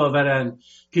بر این باورن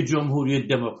که جمهوری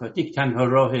دموکراتیک تنها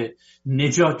راه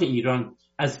نجات ایران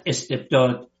از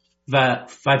استبداد و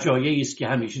فجایعی است که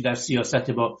همیشه در سیاست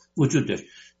ما وجود داشت.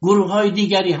 گروه‌های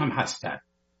دیگری هم هستن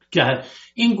که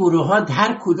این گروه‌ها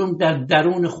هر کدوم در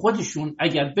درون خودشون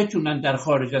اگر بتونن در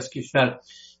خارج از کشور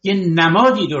یه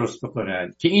نمادی درست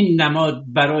بکنن که این نماد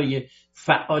برای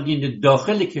فعالین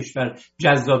داخل کشور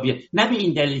جذابیت، نه به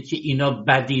این دلیل که اینا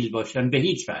بدیل باشن، به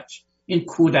هیچ وجه. این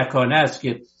کودکانه است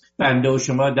که بنده و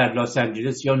شما در لس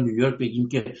آنجلس یا نیویورک بگیم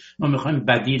که ما میخوایم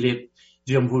بدیل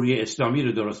جمهوری اسلامی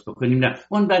رو درست بکنیم، نه،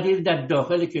 اون بدیل در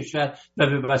داخل کشور و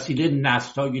به وسیله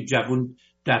نسل‌های جوان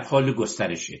در حال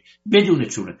گسترشه بدون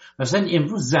چونه. مثلا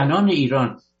امروز زنان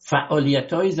ایران،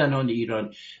 فعالیت‌های زنان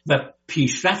ایران و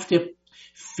پیشرفت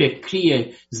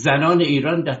فکری زنان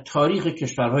ایران در تاریخ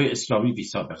کشورهای اسلامی بی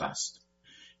سابقه است.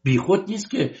 بی خود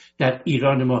نیست که در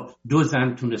ایران ما 2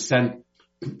 زن تونستن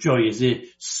جایزه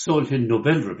صلح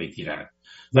نوبل رو بگیرن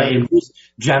و امروز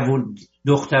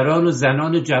دختران و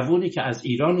زنان جوانی که از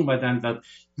ایران اومدن و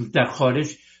در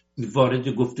خارج وارد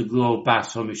گفتگو و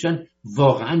بحث ها میشن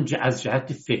واقعا از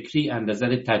جهت فکری از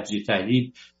نظر تجزیه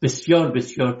تحلیل بسیار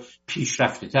بسیار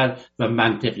پیشرفته تر و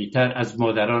منطقی تر از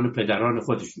مادران و پدران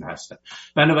خودشون هستن.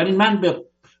 بنابراین من به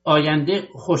آینده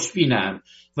خوشبینم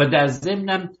و در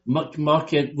ضمنم ما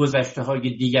که گذشته های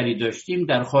دیگری داشتیم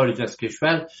در خارج از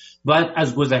کشور باید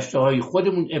از گذشته های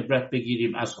خودمون عبرت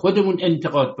بگیریم، از خودمون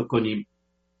انتقاد بکنیم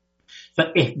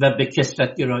و به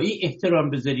کثرت‌گرایی احترام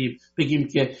بذاریم، بگیم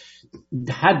که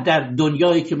در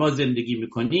دنیایی که ما زندگی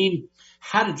میکنیم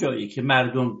هر جایی که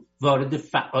مردم وارد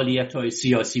فعالیت‌های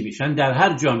سیاسی میشن در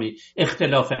هر جامعه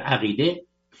اختلاف عقیده،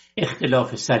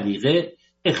 اختلاف سلیقه،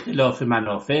 اختلاف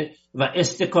منافع و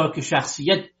اصطکاک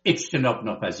شخصیت اجتناب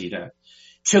ناپذیره.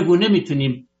 چگونه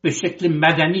میتونیم به شکل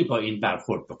مدنی با این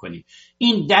برخورد بکنیم؟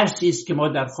 این درسی است که ما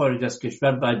در خارج از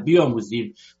کشور باید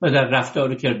بیاموزیم و در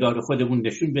رفتار و کردار خودمون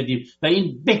نشون بدیم و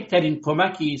این بهترین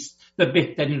کمکی است و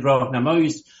بهترین راهنمایی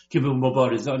است که به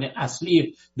مبارزان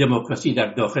اصلی دموکراسی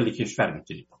در داخل کشور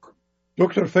میتونیم بکنیم.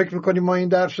 دکتر فکر می‌کنیم ما این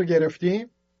درس رو گرفتیم؟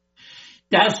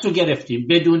 درس رو گرفتیم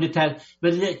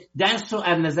درس رو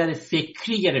از نظر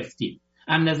فکری گرفتیم،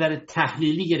 از نظر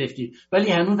تحلیلی گرفتیم،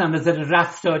 ولی هنوز از نظر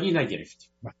رفتاری نگرفتیم.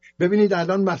 ببینید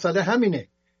الان مسئله همینه.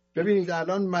 ببینید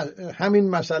الان همین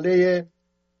مسئله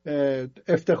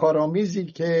افتخارآمیزی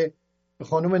که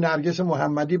خانم نرگس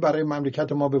محمدی برای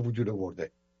مملکت ما به وجود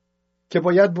آورده که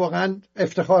باید واقعا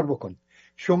افتخار بکن.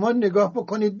 شما نگاه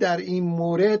بکنید در این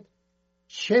مورد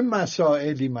چه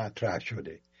مسائلی مطرح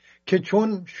شده که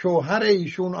چون شوهر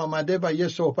ایشون آمده و یه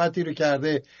صحبتی رو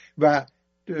کرده و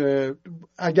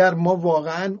اگر ما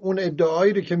واقعا اون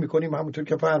ادعایی رو که میکنیم همونطور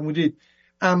که فرمودید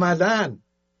عملاً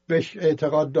بهش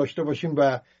اعتقاد داشته باشیم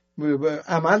و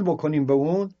عمل بکنیم به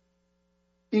اون،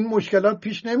 این مشکلات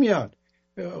پیش نمیاد.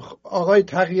 آقای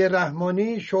تقی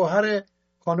رحمانی شوهر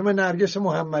خانم نرگس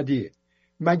محمدیه،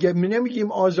 مگه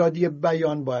نمیگیم آزادی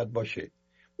بیان باید باشه؟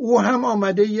 او هم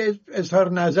آمده یه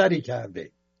اظهار نظری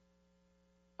کرده،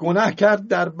 گناه کرد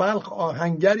در بلخ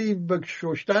آهنگری به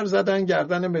ششتر زدن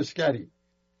گردن مسکری.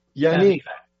 یعنی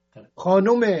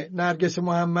خانم نرگس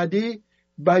محمدی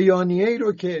بیانیه‌ای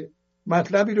رو که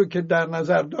مطلبی رو که در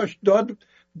نظر داشت داد،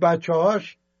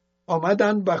 بچه‌هاش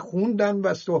آمدن و خوندن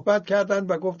و صحبت کردن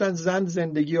و گفتن زن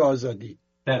زندگی آزادی.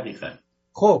 دقیقاً.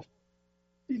 خب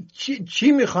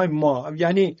چی میخوایم ما؟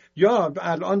 یعنی یا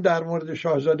الان در مورد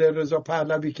شاهزاده رضا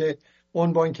پهلوی که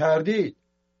عنوان کردید،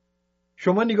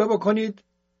 شما نگاه بکنید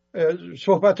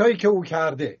صحبت‌هایی که او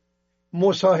کرده،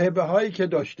 مصاحبه هایی که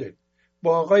داشته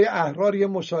با آقای احرار، یه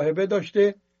مصاحبه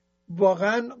داشته،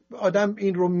 واقعا آدم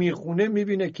این رو میخونه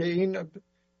میبینه که این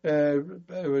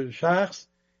شخص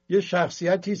یه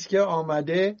شخصیتی است که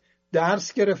آمده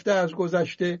درس گرفته از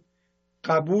گذشته،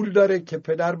 قبول داره که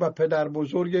پدر و پدر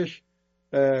بزرگش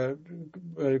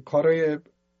کارای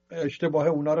اشتباه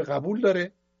اونا رو قبول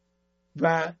داره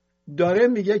و داره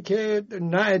میگه که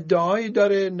نه ادعایی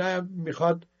داره نه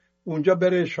میخواد اونجا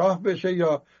بره شاه بشه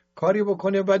یا کاری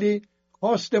بکنه، ولی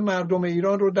خواست مردم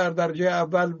ایران رو در درجه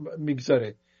اول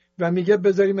میگذاره و میگه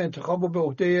بذاریم انتخاب رو به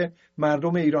عهده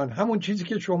مردم ایران. همون چیزی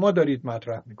که شما دارید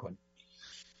مطرح میکنید.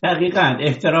 دقیقاً.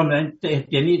 احترام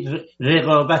یعنی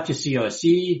رقابت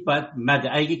سیاسی. باید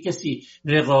اگه کسی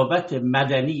رقابت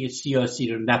مدنی سیاسی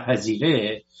رو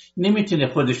نپذیره نمیتونه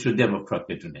خودش رو دموکرات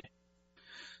بدونه.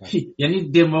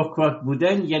 یعنی دموکرات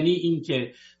بودن یعنی این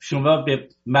که شما به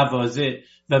مواضع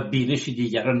و بینش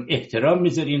دیگران احترام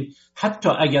میذارین حتی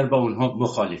اگر با اونها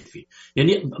مخالفین،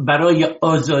 یعنی برای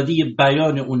آزادی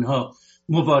بیان اونها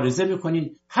مبارزه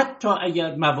میکنین حتی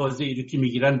اگر مواضعی رو که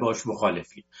میگیرن باش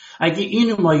مخالفین. اگه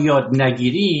اینو ما یاد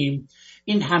نگیریم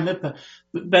این همه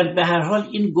به هر حال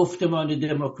این گفتمان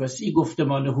دموکراسی،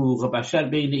 گفتمان حقوق بشر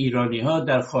بین ایرانی ها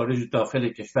در خارج و داخل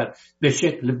کشور به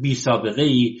شکل بی سابقه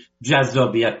ای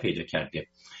جذابیت پیدا کرده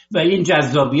و این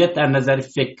جذابیت در نظر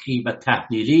فکری و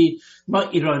تحلیلی ما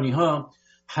ایرانی ها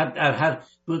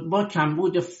ما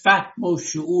کمبود فهم و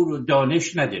شعور و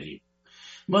دانش نداریم،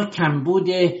 ما کمبود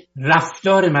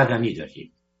رفتار مدنی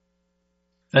داریم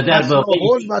و در واقع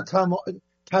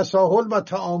تساهل و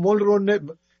تعامل رو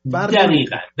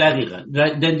دقیقاً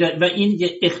و این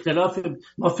یه اختلاف.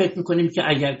 ما فکر میکنیم که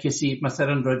اگر کسی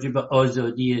مثلا راجع به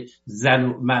آزادی زن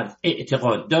و مرد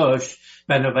اعتقاد داشت،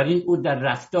 بنابراین او در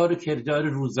رفتار و کردار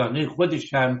روزانه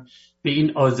خودش هم به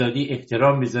این آزادی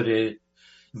احترام میذاره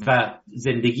و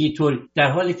زندگی طور،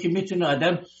 در حالی که میتونه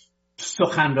آدم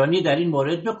سخنرانی در این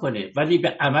مورد بکنه ولی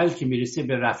به عمل که میرسه،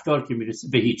 به رفتار که میرسه،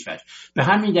 به هیچ وجه. به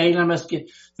همین دلیل هم است که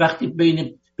وقتی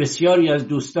بین بسیاری از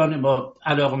دوستان ما،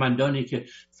 علاقمندانی که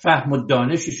فهم و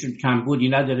دانششون کمبودی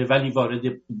نداره ولی وارد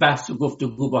بحث و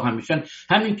گفتگو با هم میشن،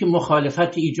 همین که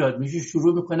مخالفت ایجاد میشه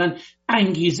شروع میکنن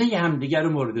انگیزه همدیگر رو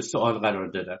مورد سوال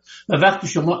قرار دادن و وقتی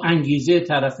شما انگیزه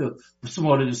طرف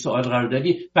مورد سوال قرار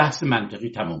دادی، بحث منطقی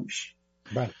تموم میشه.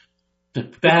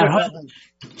 به هر حال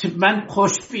من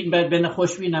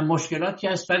خوشبینم مشکلاتی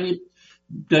هست ولی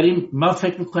ما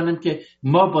فکر میکنم که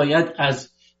ما باید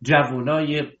از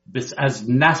جوانای از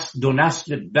دو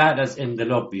نسل بعد از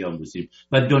انقلاب بیاموزیم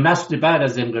و دو نسل بعد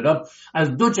از انقلاب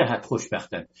از دو جهت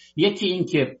خوشبختن. یکی این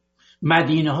که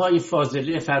مدینه های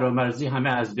فاضله فرامرزی همه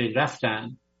از بین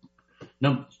رفتن،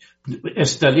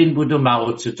 استالین بود و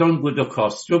مائوتسه‌تونگ بود و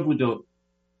کاسترو بود و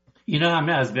اینا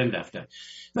همه از بین رفتن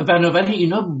و بنابراین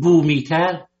اینا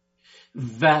بومیتر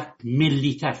و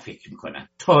ملیتر فکر میکنن،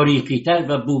 تاریخیتر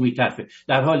و بومیتر فکر،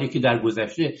 در حالی که در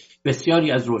گذشته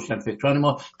بسیاری از روشنفکران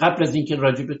ما قبل از اینکه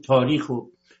راجع به تاریخ و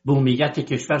بومیت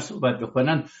کشور صحبت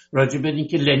بکنن، راجع به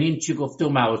اینکه لنین چی گفته و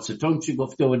مائوتسه‌تونگ چی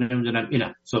گفته و نمیدونم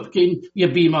اینا صحبت، که این یه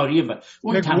بیماریه و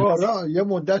اون یه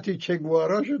مدتی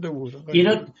چگوارا شده بود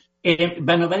اینا.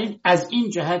 بنابراین از این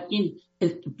جهت این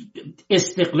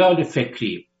استقلال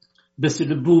فکری، به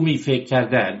صورت بومی فکر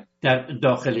کردن در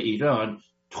داخل ایران،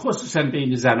 خصوصا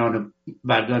بین زنان و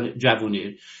مردان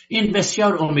جوانی، این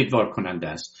بسیار امیدوار کننده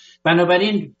است.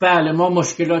 بنابراین بله ما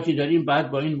مشکلاتی داریم،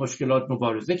 باید با این مشکلات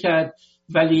مبارزه کرد،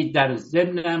 ولی در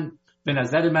ضمن به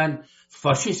نظر من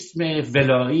فاشیسم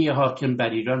ولایی حاکم بر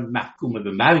ایران محکوم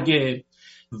به مرگ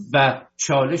و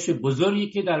چالش بزرگی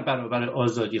که در برابر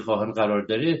آزادی خواهان قرار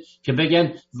داره که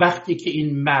بگن وقتی که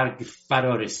این مرگ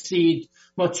فرا رسید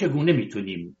ما چگونه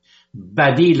میتونیم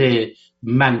بدیل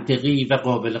منطقی و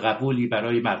قابل قبولی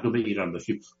برای مردم ایران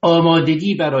باشیم.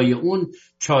 آمادگی برای اون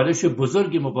چالش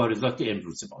بزرگ مبارزات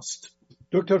امروز ماست.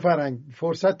 دکتر فرهنگ،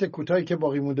 فرصت کوتاهی که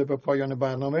باقی مونده به پایان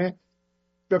برنامه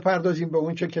بپردازیم به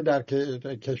اون چه که در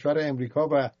کشور امریکا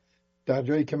و در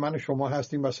جایی که من و شما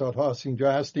هستیم و سالها هست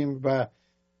اینجا هستیم و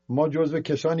ما جزو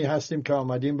کسانی هستیم که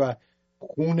آمدیم و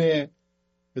خون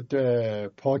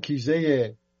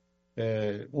پاکیزه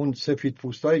اون سفید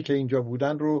پوستایی که اینجا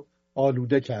بودن رو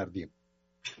آلوده کردیم.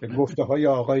 گفته های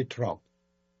آقای ترامپ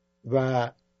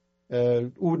و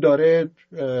او داره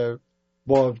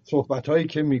با صحبت هایی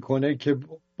که میکنه که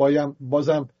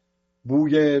بازم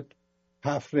بوی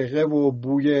تفرقه و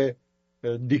بوی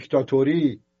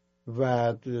دیکتاتوری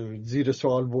و زیر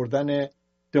سوال بردن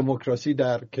دموکراسی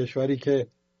در کشوری که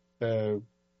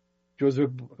جزو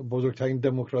بزرگترین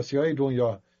دموکراسی های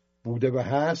دنیا بوده و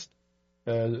هست،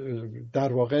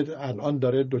 در واقع الان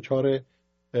داره دچار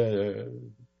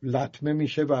لطمه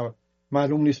میشه و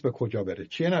معلوم نیست به کجا بره.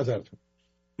 چیه نظرتون؟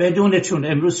 بدون چون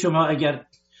امروز شما اگر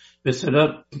به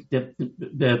اصطلاح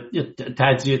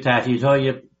تجزیه تحلیل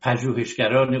های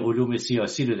پژوهشگران علوم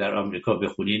سیاسی رو در آمریکا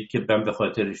بخونید که من به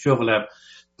خاطر شغلم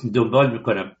دنبال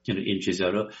میکنم این چیزا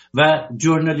رو و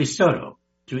ژورنالیست‌ها رو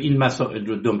تو این مسائل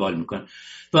رو دنبال میکنن،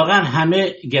 واقعا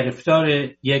همه گرفتار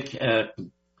یک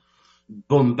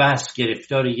بن‌بست،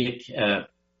 گرفتار یک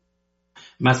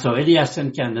مسائلی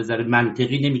هستن که از نظر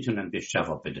منطقی نمیتونن بهش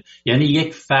جواب بده. یعنی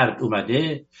یک فرد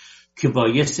اومده که با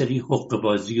یه سری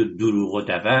حقه‌بازی و دروغ و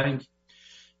دونگ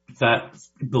و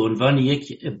به عنوان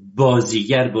یک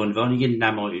بازیگر، به عنوان یک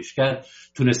نمایشگر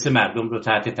تونسته مردم رو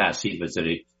تحت تاثیر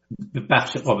بذاره.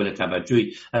 بخش قابل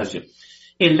توجهی از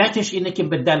علتش اینه که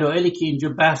به دلایلی که اینجا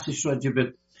بحثش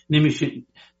راجبه نمیشه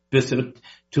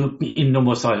تو این نوع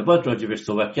مصاحبات راجبش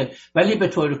صحبت کرد، ولی به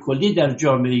طور کلی در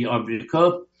جامعه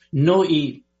آمریکا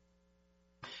نوعی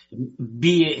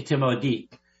بی‌اعتمادی،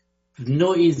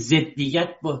 نوعی ضدیت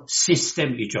با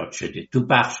سیستم ایجاد شده تو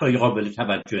بخش‌های قابل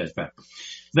توجه است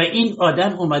و این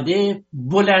آدم اومده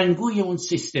بلندگوی اون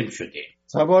سیستم شده،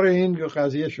 سوار این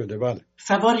قضیه شده. بله،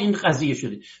 سوار این قضیه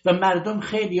شده و مردم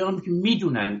خیلی هم که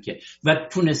میدونن که و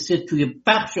تونسته توی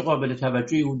بخش قابل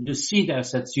توجهی حدود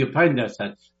 30%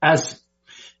 35% از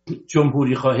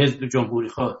جمهوری خواه، حزب جمهوری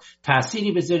خواه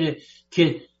تأثیری بذاره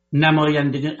که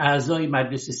نمایندگان اعضای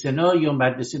مجلس سنا یا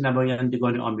مجلس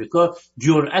نمایندگان آمریکا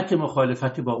جرأت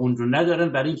مخالفت با اون رو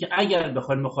ندارن، برای اینکه اگر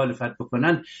بخوان مخالفت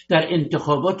بکنن در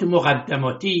انتخابات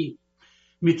مقدماتی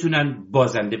میتونن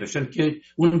بازنده بشن که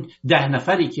اون 10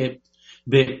 نفری که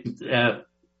به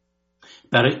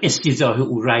برای استیضاح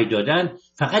او رأی دادن،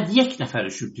 فقط یک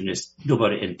نفرشون تونست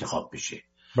دوباره انتخاب بشه.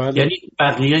 بله. یعنی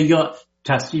بقیه یا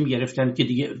تصمیم گرفتن که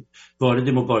دیگه وارد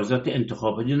مبارزات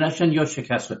انتخاباتی نشن یا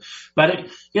شکست. برای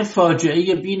یه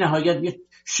فاجعه بی نهایت، یه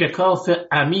شکاف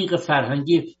عمیق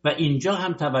فرهنگی. و اینجا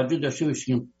هم توجه داشته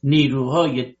باشیم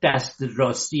نیروهای دست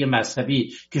راستی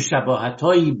مذهبی که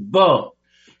شباهتایی با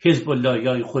حزب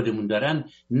اللهی خودمون دارن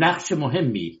نقش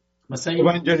مهمی، مثلا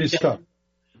اونجلیستا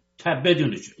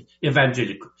بدون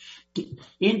اونجلیک.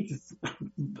 این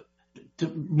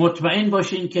مطمئن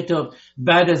باشین که تا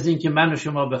بعد از این که من و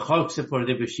شما به خاک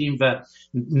سپرده بشیم و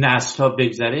نسل‌ها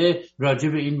بگذره، راجع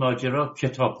به این ماجرا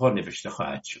کتاب‌ها نوشته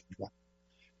خواهد شد.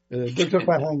 دکتر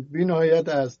فرهنگ، بی نهایت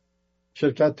از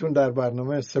شرکتتون در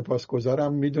برنامه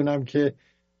سپاسگزارم. میدونم که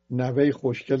نوه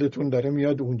خوشگلتون داره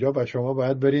میاد اونجا و شما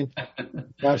باید برین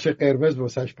فرش قرمز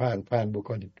واسش پهن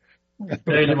بکنید.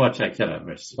 خیلی متشکرم.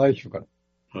 مرسی. خواهش میکنم.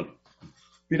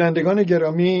 بینندگان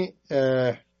گرامی،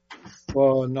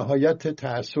 با نهایت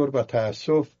تأثر و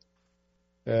تأسف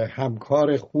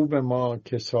همکار خوب ما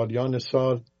که سالیان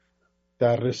سال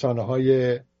در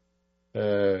رسانه‌های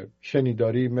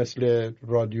شنیداری مثل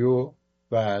رادیو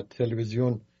و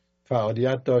تلویزیون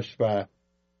فعالیت داشت و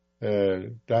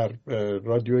در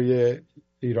رادیوی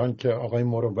ایران که آقای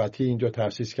مروتی اینجا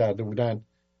تأسیس کرده بودن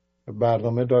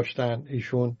برنامه داشتن،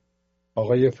 ایشون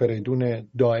آقای فریدون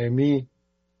دائمی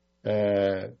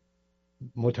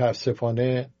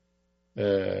متاسفانه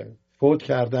فوت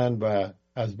کردند و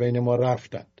از بین ما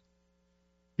رفتند.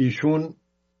 ایشون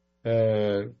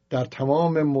در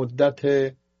تمام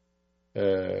مدت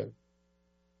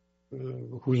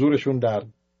حضورشون در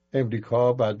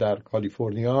امریکا و در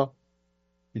کالیفرنیا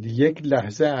یک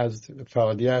لحظه از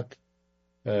فعالیت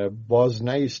باز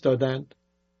نایستادند.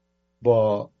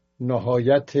 با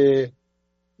نهایت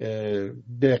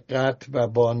دقت و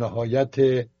با نهایت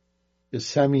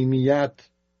صمیمیت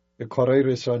کارهای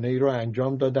رسانه‌ای رو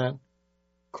انجام دادن.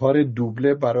 کار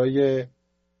دوبله برای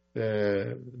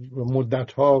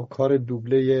مدت‌ها، کار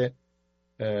دوبله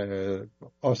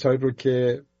آثاری رو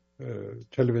که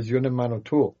تلویزیون من و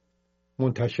تو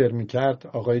منتشر می‌کرد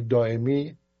آقای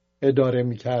دائمی اداره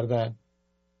می‌کردن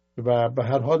و به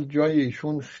هر حال جای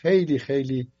ایشون خیلی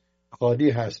خیلی خالی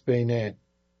هست بین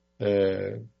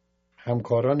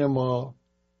همکاران ما.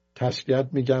 تسلیت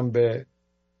میگم به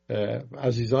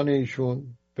عزیزان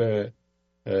ایشون، به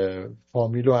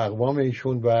فامیل و اقوام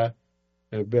ایشون و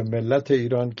به ملت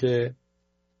ایران که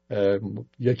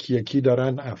یکی یکی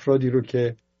دارن افرادی رو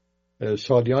که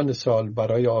سالیان سال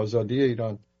برای آزادی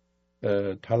ایران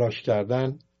تلاش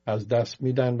کردن از دست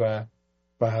میدن و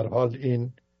به هر حال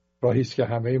این راهی است که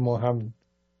همه ما هم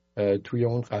توی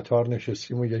اون قطار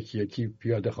نشستیم و یکی یکی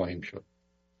پیاده خواهیم شد.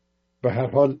 به هر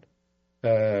حال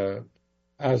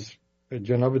از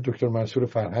جناب دکتر منصور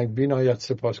فرهنگ بی نهایت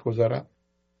سپاسگزارم.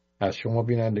 از شما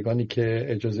بینندگانی که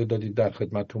اجازه دادید در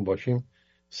خدمتتون باشیم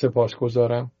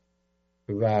سپاسگزارم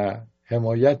و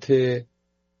حمایت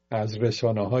از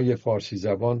رسانه‌های فارسی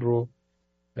زبان رو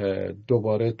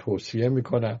دوباره توصیه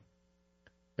میکنم.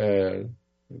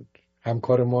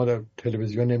 همکار ما در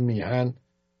تلویزیون میهن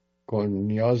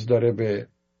نیاز داره به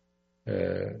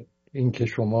این که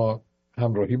شما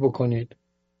همراهی بکنید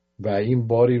و این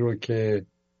باری رو که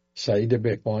سعید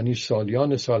بهبانی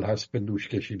سالیان سال هست به دوش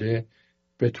کشیده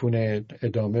بتونه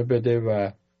ادامه بده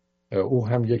و او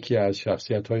هم یکی از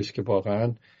شخصیت‌هایی است که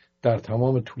واقعاً در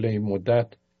تمام طول این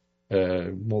مدت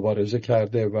مبارزه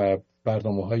کرده و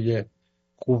برنامه‌های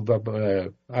خوب و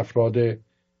افراد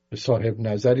صاحب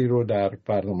نظری رو در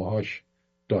برنامه‌هاش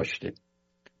داشته.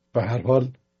 به هر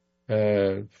حال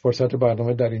فرصت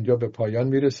برنامه در اینجا به پایان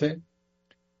میرسه.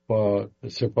 با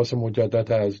سپاس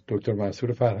مجدد از دکتر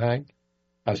منصور فرهنگ،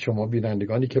 از شما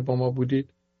بینندگانی که با ما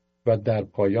بودید و در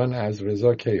پایان از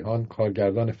رضا کیهان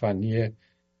کارگردان فنی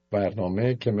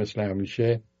برنامه که مثل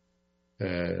همیشه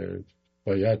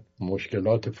باید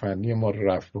مشکلات فنی ما رو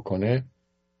رفع بکنه.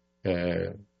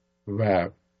 و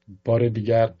بار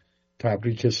دیگر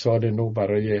تبریک سال نو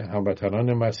برای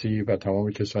هموطنان مسیحی و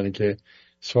تمام کسانی که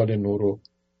سال نو رو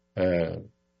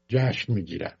جشن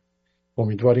میگیرن.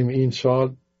 امیدواریم این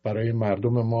سال برای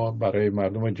مردم ما، برای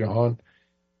مردم جهان،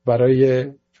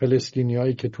 برای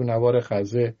فلسطینیایی که تو نوار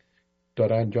غزه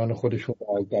دارن جان خودشون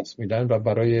رو از دست میدن و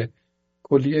برای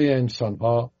کلیه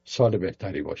انسان‌ها سال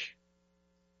بهتری باشه.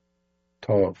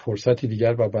 تا فرصتی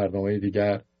دیگر و برنامه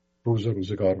دیگر، روز و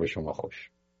روزگار به شما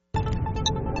خوش.